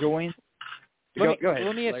am enjoying. Go ahead.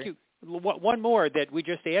 Let me ask you one more that we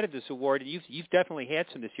just added this award, and you've definitely had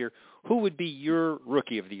some this year. Who would be your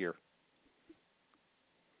Rookie of the Year?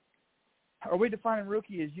 Are we defining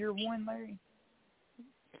rookie as year one, Larry?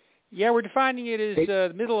 Yeah, we're defining it as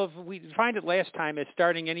we defined it last time as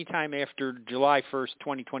starting anytime after July 1st,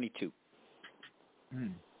 2022.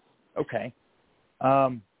 Okay.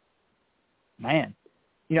 Man,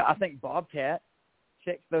 I think Bobcat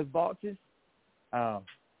checks those boxes.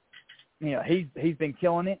 He's been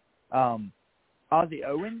killing it. Ozzy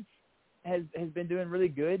Owens has been doing really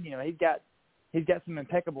good. He's got some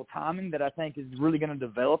impeccable timing that I think is really going to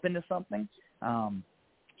develop into something.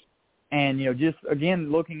 And, just,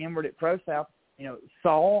 again, looking inward at Pro South,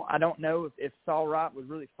 Saul, I don't know if Saul Wright would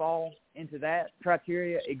really fall into that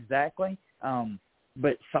criteria exactly.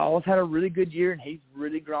 But Saul's had a really good year, and he's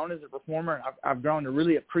really grown as a performer. And I've grown to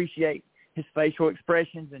really appreciate his facial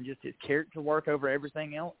expressions and just his character work over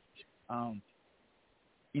everything else. I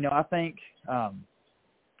think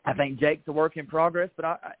Jake's a work in progress,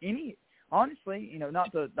 but honestly,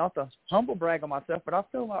 not to humble brag on myself, but I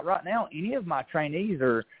feel like right now any of my trainees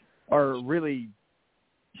are really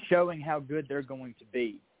showing how good they're going to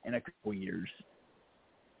be in a couple years.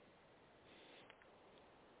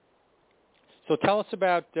 So tell us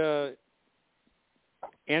about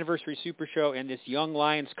Anniversary Super Show and this Young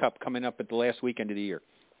Lions Cup coming up at the last weekend of the year.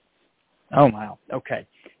 Oh, wow. Okay.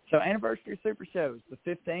 So Anniversary Super Show is the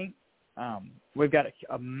 15th. We've got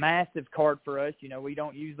a massive card for us. We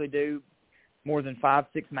don't usually do more than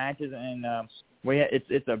 5-6 matches, and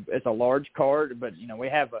it's a large card. But we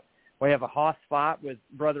have a Haas fight with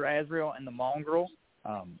Brother Azrael and the Mongrel.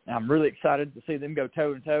 I'm really excited to see them go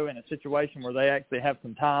toe to toe in a situation where they actually have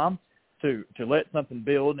some time to let something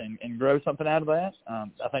build and grow something out of that.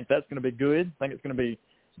 I think that's going to be good. I think it's going to be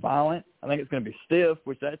violent. I think it's going to be stiff,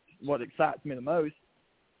 which that's what excites me the most.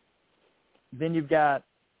 Then you've got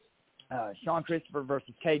Sean Christopher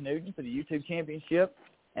versus Cade Newton for the YouTube Championship.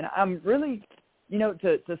 And I'm really,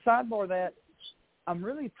 to sidebar that, I'm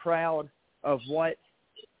really proud of what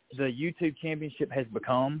the YouTube Championship has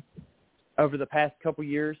become over the past couple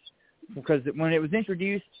years, because when it was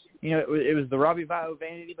introduced, it was the Robbie Vio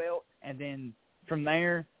Vanity Belt, and then from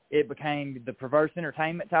there it became the Perverse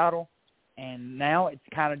Entertainment title, and now it's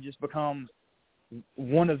kind of just become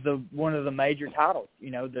one of the major titles.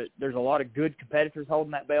 There's a lot of good competitors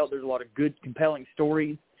holding that belt. There's a lot of good, compelling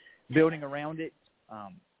stories building around it,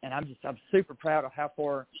 and I'm super proud of how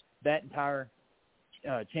far that entire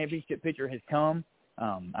championship picture has come.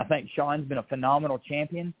 I think Sean's been a phenomenal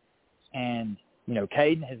champion, and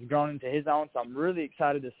Caden has grown into his own. So I'm really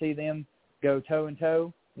excited to see them go toe and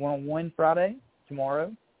toe, 1-on-1 Friday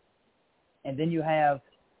tomorrow, and then you have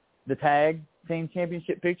the tag team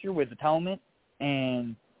championship picture with Atonement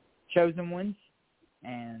and Chosen Ones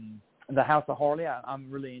and the House of Harley. I'm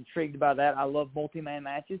really intrigued by that. I love multi-man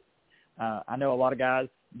matches. I know a lot of guys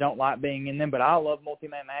don't like being in them, but I love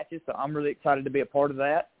multi-man matches, so I'm really excited to be a part of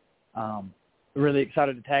that. Really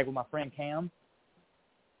excited to tag with my friend Cam.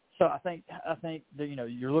 So I think that, you know,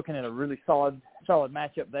 you're looking at a really solid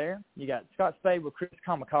matchup there. You got Scott Spade with Chris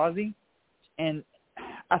Kamikaze, and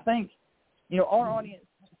I think, you know, our audience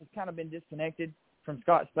has kind of been disconnected from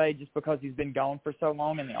Scott Spade just because he's been gone for so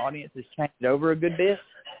long, and the audience has changed over a good bit.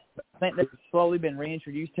 But I think they've slowly been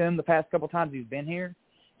reintroduced to him the past couple times he's been here,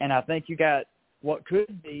 and I think you got what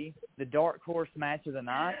could be the dark horse match of the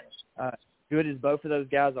night, good as both of those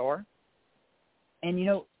guys are. And, you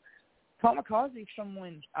know, Kamikaze is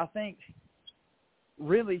someone I think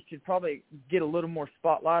really should probably get a little more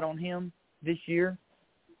spotlight on him this year.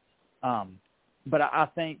 But I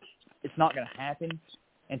think it's not going to happen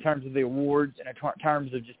in terms of the awards and in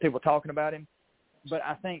terms of just people talking about him. But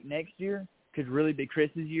I think next year could really be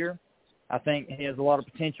Chris's year. I think he has a lot of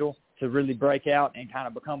potential to really break out and kind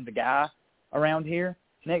of become the guy around here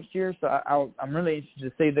next year. So I'm really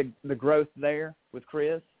interested to see the growth there with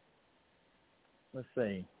Chris. Let's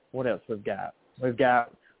see what else we've got. We've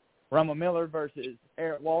got Roma Miller versus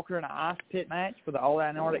Eric Walker in an ice pit match for the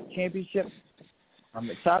All-Antarctic Championship. I'm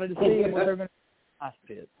excited to see what they're going to do in ice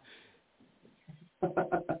pit.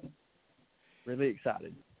 Really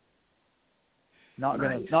excited. Not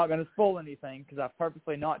going to spoil anything because I've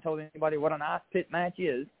purposely not told anybody what an ice pit match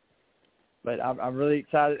is. But I'm really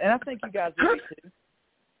excited, and I think you guys will be too.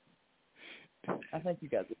 I think you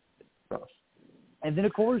guys will be. And then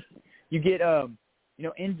of course you get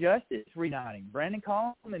Injustice reuniting. Brandon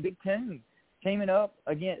Collum and Big Toon teaming up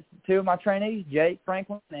against two of my trainees, Jake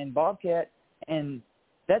Franklin and Bobcat, and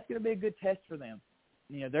that's going to be a good test for them.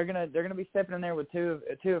 You know, they're gonna be stepping in there with two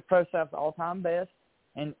of Pro South's all-time best,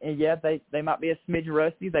 and yeah, they might be a smidge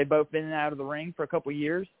rusty. They've both been out of the ring for a couple of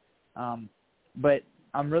years, but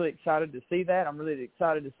I'm really excited to see that. I'm really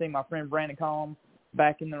excited to see my friend Brandon Collum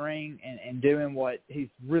back in the ring and doing what he's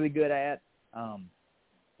really good at.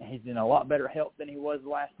 He's in a lot better health than he was the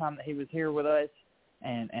last time that he was here with us,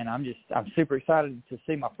 and I'm super excited to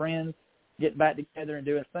see my friends get back together and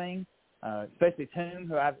do a thing, especially Toon,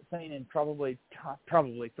 who I haven't seen in probably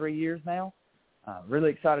 3 years now. Really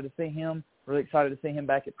excited to see him. Really excited to see him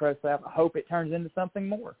back at Pro South. I hope it turns into something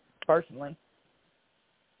more, personally.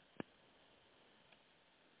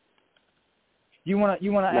 You want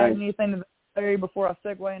to add anything to that, Larry, before I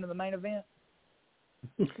segue into the main event?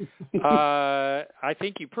 I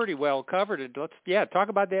think you pretty well covered it. Let's talk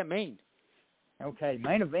about that main. Okay,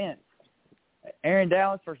 main event. Aaron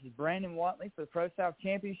Dallas versus Brandon Watley for the Pro South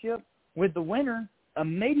Championship, with the winner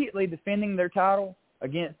immediately defending their title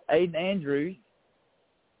against Aiden Andrews.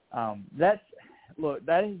 That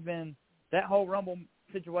whole Rumble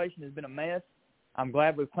situation has been a mess. I'm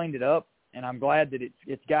glad we've cleaned it up, and I'm glad that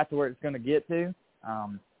it's got to where it's going to get to.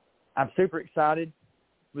 I'm super excited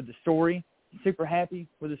with the story. Super happy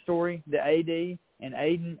with the story that AD and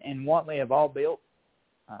Aiden and Watley have all built.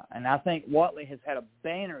 And I think Watley has had a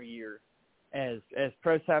banner year as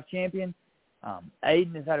Pro South champion.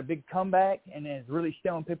 Aiden has had a big comeback and is really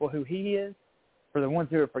showing people who he is for the ones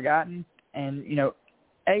who have forgotten. And, you know,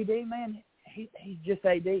 AD, man, he's just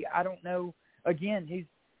AD. I don't know. Again,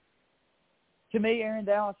 to me, Aaron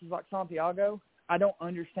Dallas is like Santiago. I don't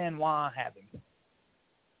understand why I have him.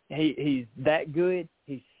 He's that good.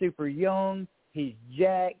 He's super young. He's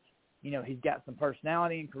jacked. You know, he's got some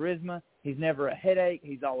personality and charisma. He's never a headache.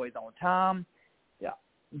 He's always on time. Yeah,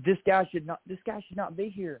 this guy should not be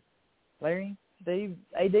here. Larry, Steve,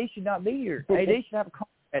 AD should not be here. AD should have a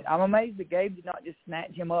contract. I'm amazed that Gabe did not just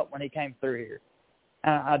snatch him up when he came through here.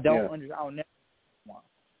 I don't understand. I'll never why.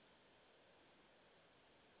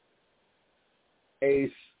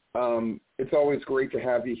 Ace, it's always great to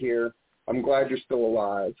have you here. I'm glad you're still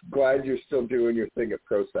alive. Glad you're still doing your thing at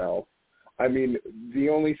Pro South. I mean, the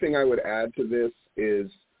only thing I would add to this is,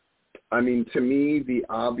 I mean, to me, the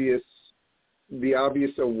obvious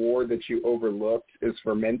award that you overlooked is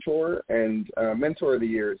for Mentor, and Mentor of the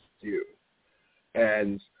Year is you.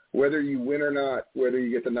 And whether you win or not, whether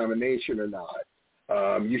you get the nomination or not,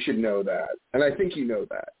 you should know that. And I think you know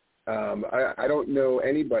that. I don't know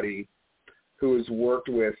anybody who has worked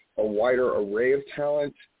with a wider array of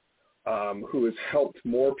talent, who has helped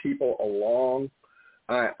more people along.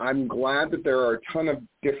 I'm glad that there are a ton of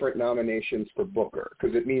different nominations for Booker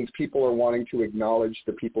because it means people are wanting to acknowledge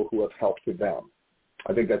the people who have helped them.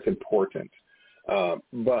 I think that's important.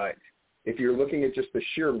 But if you're looking at just the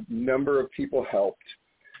sheer number of people helped,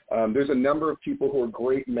 there's a number of people who are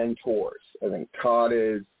great mentors. I think Todd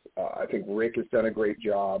is. I think Rick has done a great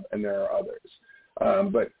job, and there are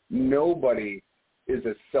others. But nobody is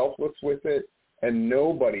as selfless with it, and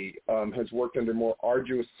nobody has worked under more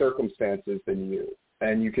arduous circumstances than you.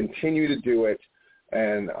 and you continue to do it,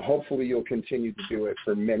 and hopefully you'll continue to do it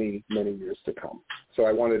for many, many years to come. So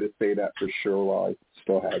I wanted to say that for sure while I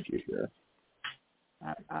still had you here.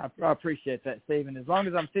 I appreciate that, Stephen. As long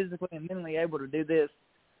as I'm physically and mentally able to do this,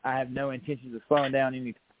 I have no intentions of slowing down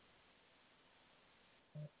any.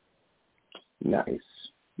 Nice.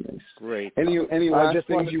 Great. Any last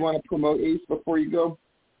things you want to promote, Ace, before you go?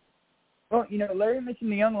 Well, Larry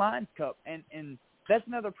mentioned the Young Lions Cup, and that's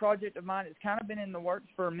another project of mine. It's kind of been in the works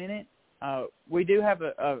for a minute. We do have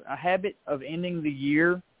a habit of ending the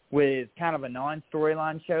year with kind of a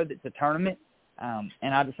non-storyline show that's a tournament.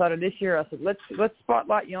 And I decided this year, I said, let's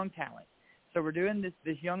spotlight young talent. So we're doing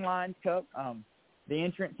this Young Lions Cup. The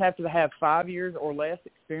entrants have to have 5 years or less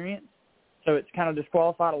experience. So it's kind of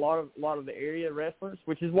disqualified a lot of the area wrestlers,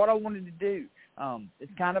 which is what I wanted to do.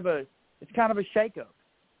 It's kind of a shake-up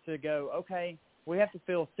to go, okay, we have to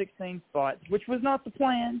fill 16 spots, which was not the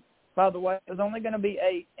plan, by the way. It was only going to be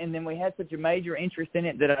 8, and then we had such a major interest in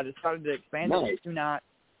it that I decided to expand it to 9.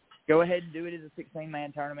 Go ahead and do it as a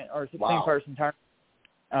 16-man tournament or a 16-person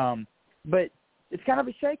tournament. But it's kind of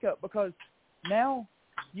a shake-up because now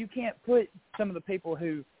you can't put some of the people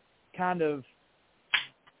who kind of,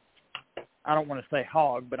 I don't want to say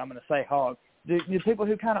hog, but I'm going to say hog. The people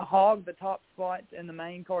who kind of hog the top spots and the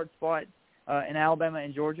main card spots in Alabama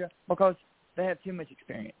and Georgia because they have too much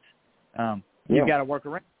experience. You've got to work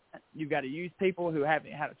around that. You've got to use people who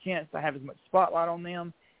haven't had a chance to have as much spotlight on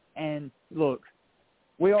them. And, look,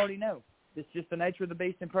 we already know it's just the nature of the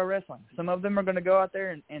beast in pro wrestling. Some of them are going to go out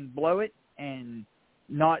there and blow it and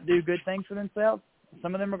not do good things for themselves.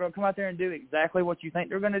 Some of them are going to come out there and do exactly what you think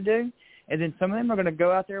they're going to do. And then some of them are going to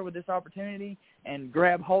go out there with this opportunity and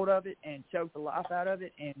grab hold of it and choke the life out of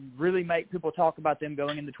it and really make people talk about them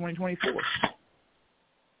going into 2024.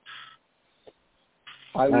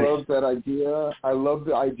 I love that idea. I love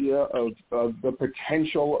the idea of the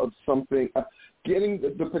potential of something, getting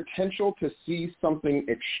the potential to see something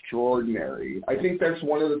extraordinary. I think that's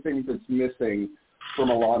one of the things that's missing from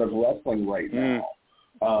a lot of wrestling right now.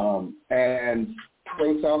 And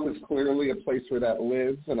Pro South is clearly a place where that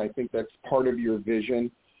lives, and I think that's part of your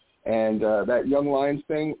vision. And that Young Lions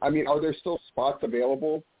thing, I mean, are there still spots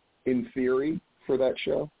available in theory for that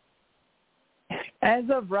show? As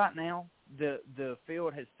of right now, the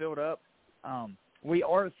field has filled up. We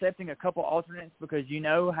are accepting a couple alternates because you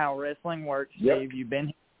know how wrestling works, Steve. You've been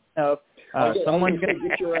here enough. Someone's going to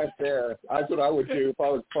get your ass there. That's what I would do if I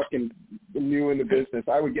was fucking new in the business.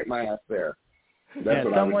 I would get my ass there. That's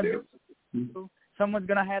what I would do. Someone's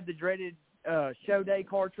going to have the dreaded show day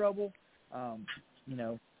car trouble.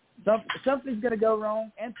 Something's going to go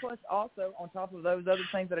wrong. And plus, also, on top of those other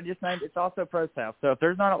things that I just named, it's also Pro South. So if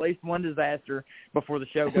there's not at least one disaster before the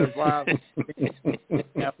show goes live,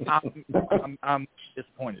 I'm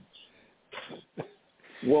disappointed.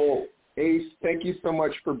 Well, Ace, thank you so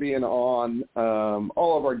much for being on.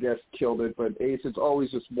 All of our guests killed it, but Ace, it's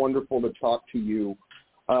always just wonderful to talk to you.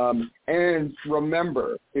 And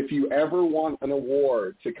remember, if you ever want an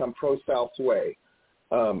award to come Pro South's way,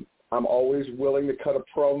 I'm always willing to cut a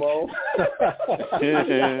promo.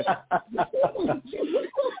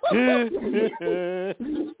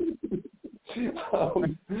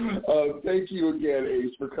 Thank you again,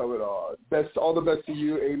 Ace, for coming on. All the best to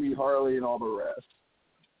you, Amy, Harley, and all the rest.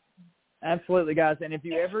 Absolutely, guys. And if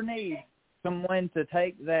you ever need someone to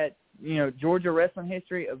take that, Georgia Wrestling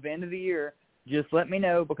History event of the year, just let me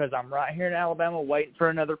know because I'm right here in Alabama waiting for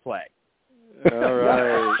another flag. All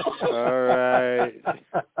right.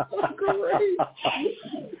 Great.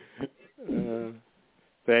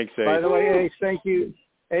 Thanks, Ace. By the way, Ace, thank you.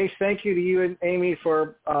 Ace, thank you to you and Amy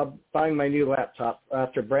for buying my new laptop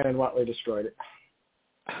after Brandon Watley destroyed it.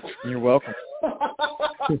 You're welcome.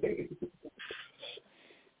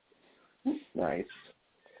 Nice.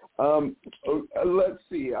 Let's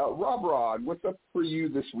see. Rob Rod, what's up for you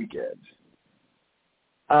this weekend?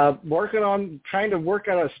 Trying to work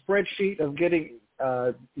on a spreadsheet of getting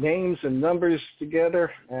names and numbers together,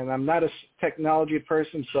 and I'm not a technology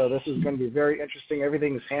person, so this is going to be very interesting.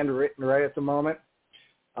 Everything is handwritten right at the moment.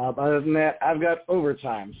 Other than that, I've got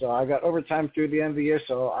overtime. So I've got overtime through the end of the year,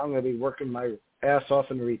 so I'm going to be working my ass off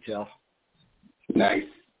in retail. Nice.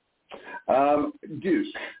 Duke,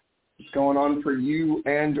 what's going on for you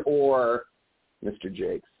and or Mr.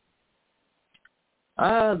 Jakes?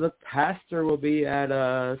 The pastor will be at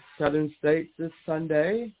Southern States this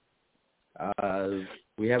Sunday.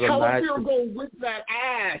 We have a match. California go with that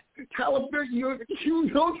ass. California, you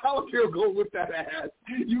know California go with that ass.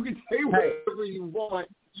 You can say whatever you want.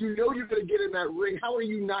 You know you're going to get in that ring. How are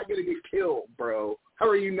you not going to get killed, bro? How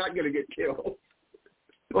are you not going to get killed?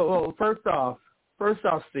 Well, first off,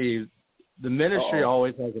 Steve, The ministry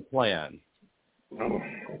always has a plan.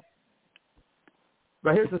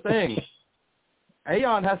 But here's the thing.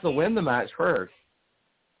 Aeon has to win the match first.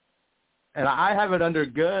 And I have it under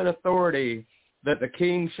good authority that the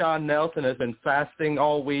King, Shawn Nelson, has been fasting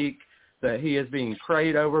all week, that he is being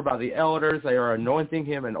prayed over by the elders. They are anointing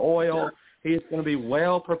him in oil. He is going to be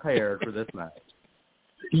well prepared for this match.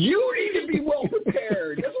 You need to be well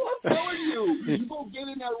prepared. That's what I'm telling you. You go get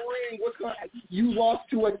in that ring. You lost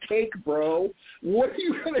to a cake, bro. What are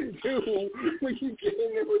you gonna do when you get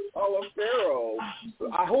in there with Talifero?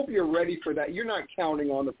 I hope you're ready for that. You're not counting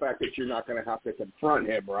on the fact that you're not going to have to confront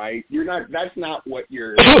him, right? You're not. That's not what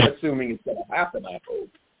you're assuming is going to happen. I hope.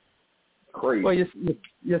 Crazy. Well, you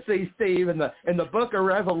see, Steve, in the Book of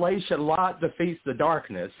Revelation, light defeats the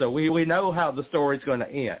darkness. So we know how the story's going to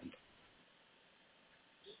end.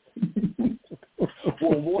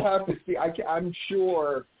 Well, we'll have to see. I'm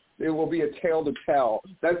sure there will be a tale to tell.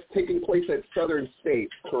 That's taking place at Southern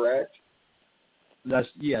States, correct?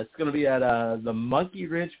 It's going to be at the Monkey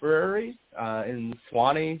Ridge Brewery in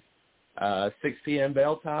Swanee, 6 p.m.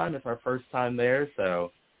 bell time. It's our first time there,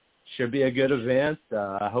 so should be a good event.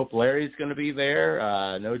 I hope Larry's going to be there.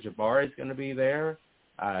 I know Jabari's going to be there.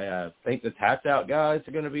 I think the Tapped Out guys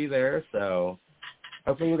are going to be there, so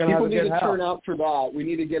hopefully we're going to have a good house. People need to turn out for that. We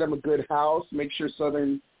need to get them a good house, make sure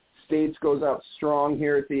Southern States goes out strong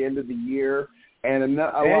here at the end of the year. And a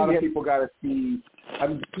lot of people got to see.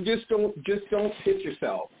 Just don't hit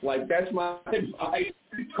yourself. Like, that's my advice.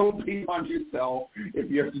 Don't beat on yourself if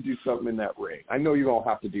you have to do something in that ring. I know you're gonna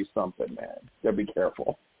have to do something, man. Gotta be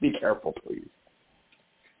careful. Be careful, please.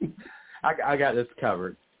 I got this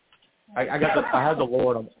covered. I have the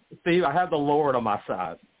Lord on Steve. I have the Lord on my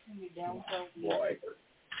side. Boy.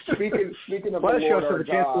 Speaking of the Lord our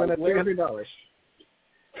God,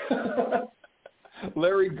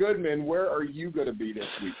 Larry Goodman, where are you going to be this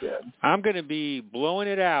weekend? I'm going to be blowing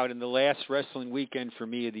it out in the last wrestling weekend for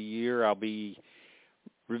me of the year. I'll be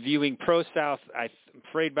reviewing Pro South. I'm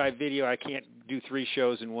afraid by video I can't do 3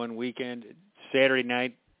 shows in one weekend. Saturday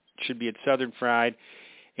night should be at Southern Fried.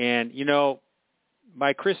 And, you know,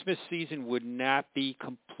 my Christmas season would not be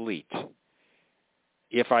complete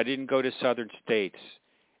if I didn't go to Southern States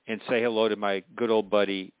and say hello to my good old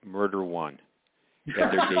buddy Murder One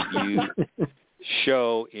at their debut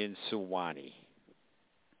show in Sewanee.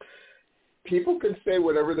 People can say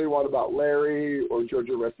whatever they want about Larry or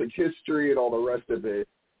Georgia wrestling history and all the rest of it.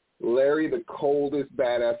 Larry, the coldest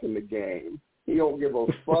badass in the game. He don't give a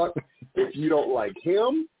fuck if you don't like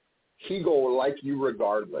him. He gonna like you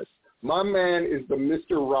regardless. My man is the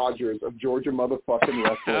Mr. Rogers of Georgia motherfucking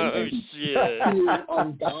wrestling. Oh, shit. He is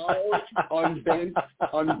unbowed, unbent,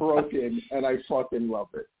 unbroken, and I fucking love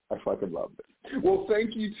it. Well,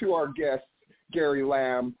 thank you to our guests, Gary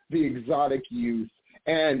Lamb, the Exotic Youth,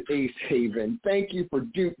 and Ace Haven. Thank you for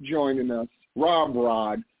Duke joining us, Rob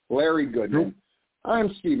Rod, Larry Goodman.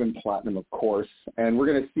 I'm Stephen Platinum, of course, and we're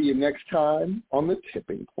going to see you next time on The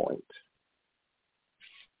Tipping Point.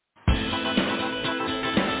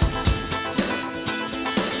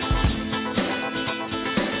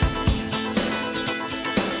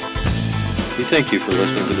 We thank you for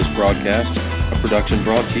listening to this broadcast, a production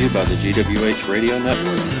brought to you by the GWH Radio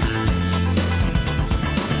Network.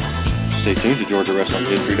 Stay tuned to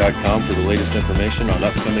GeorgiaWrestlingHistory.com for the latest information on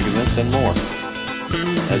upcoming events and more.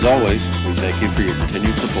 As always, we thank you for your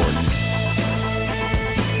continued support.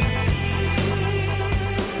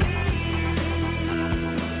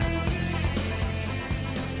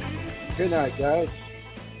 Good night, guys.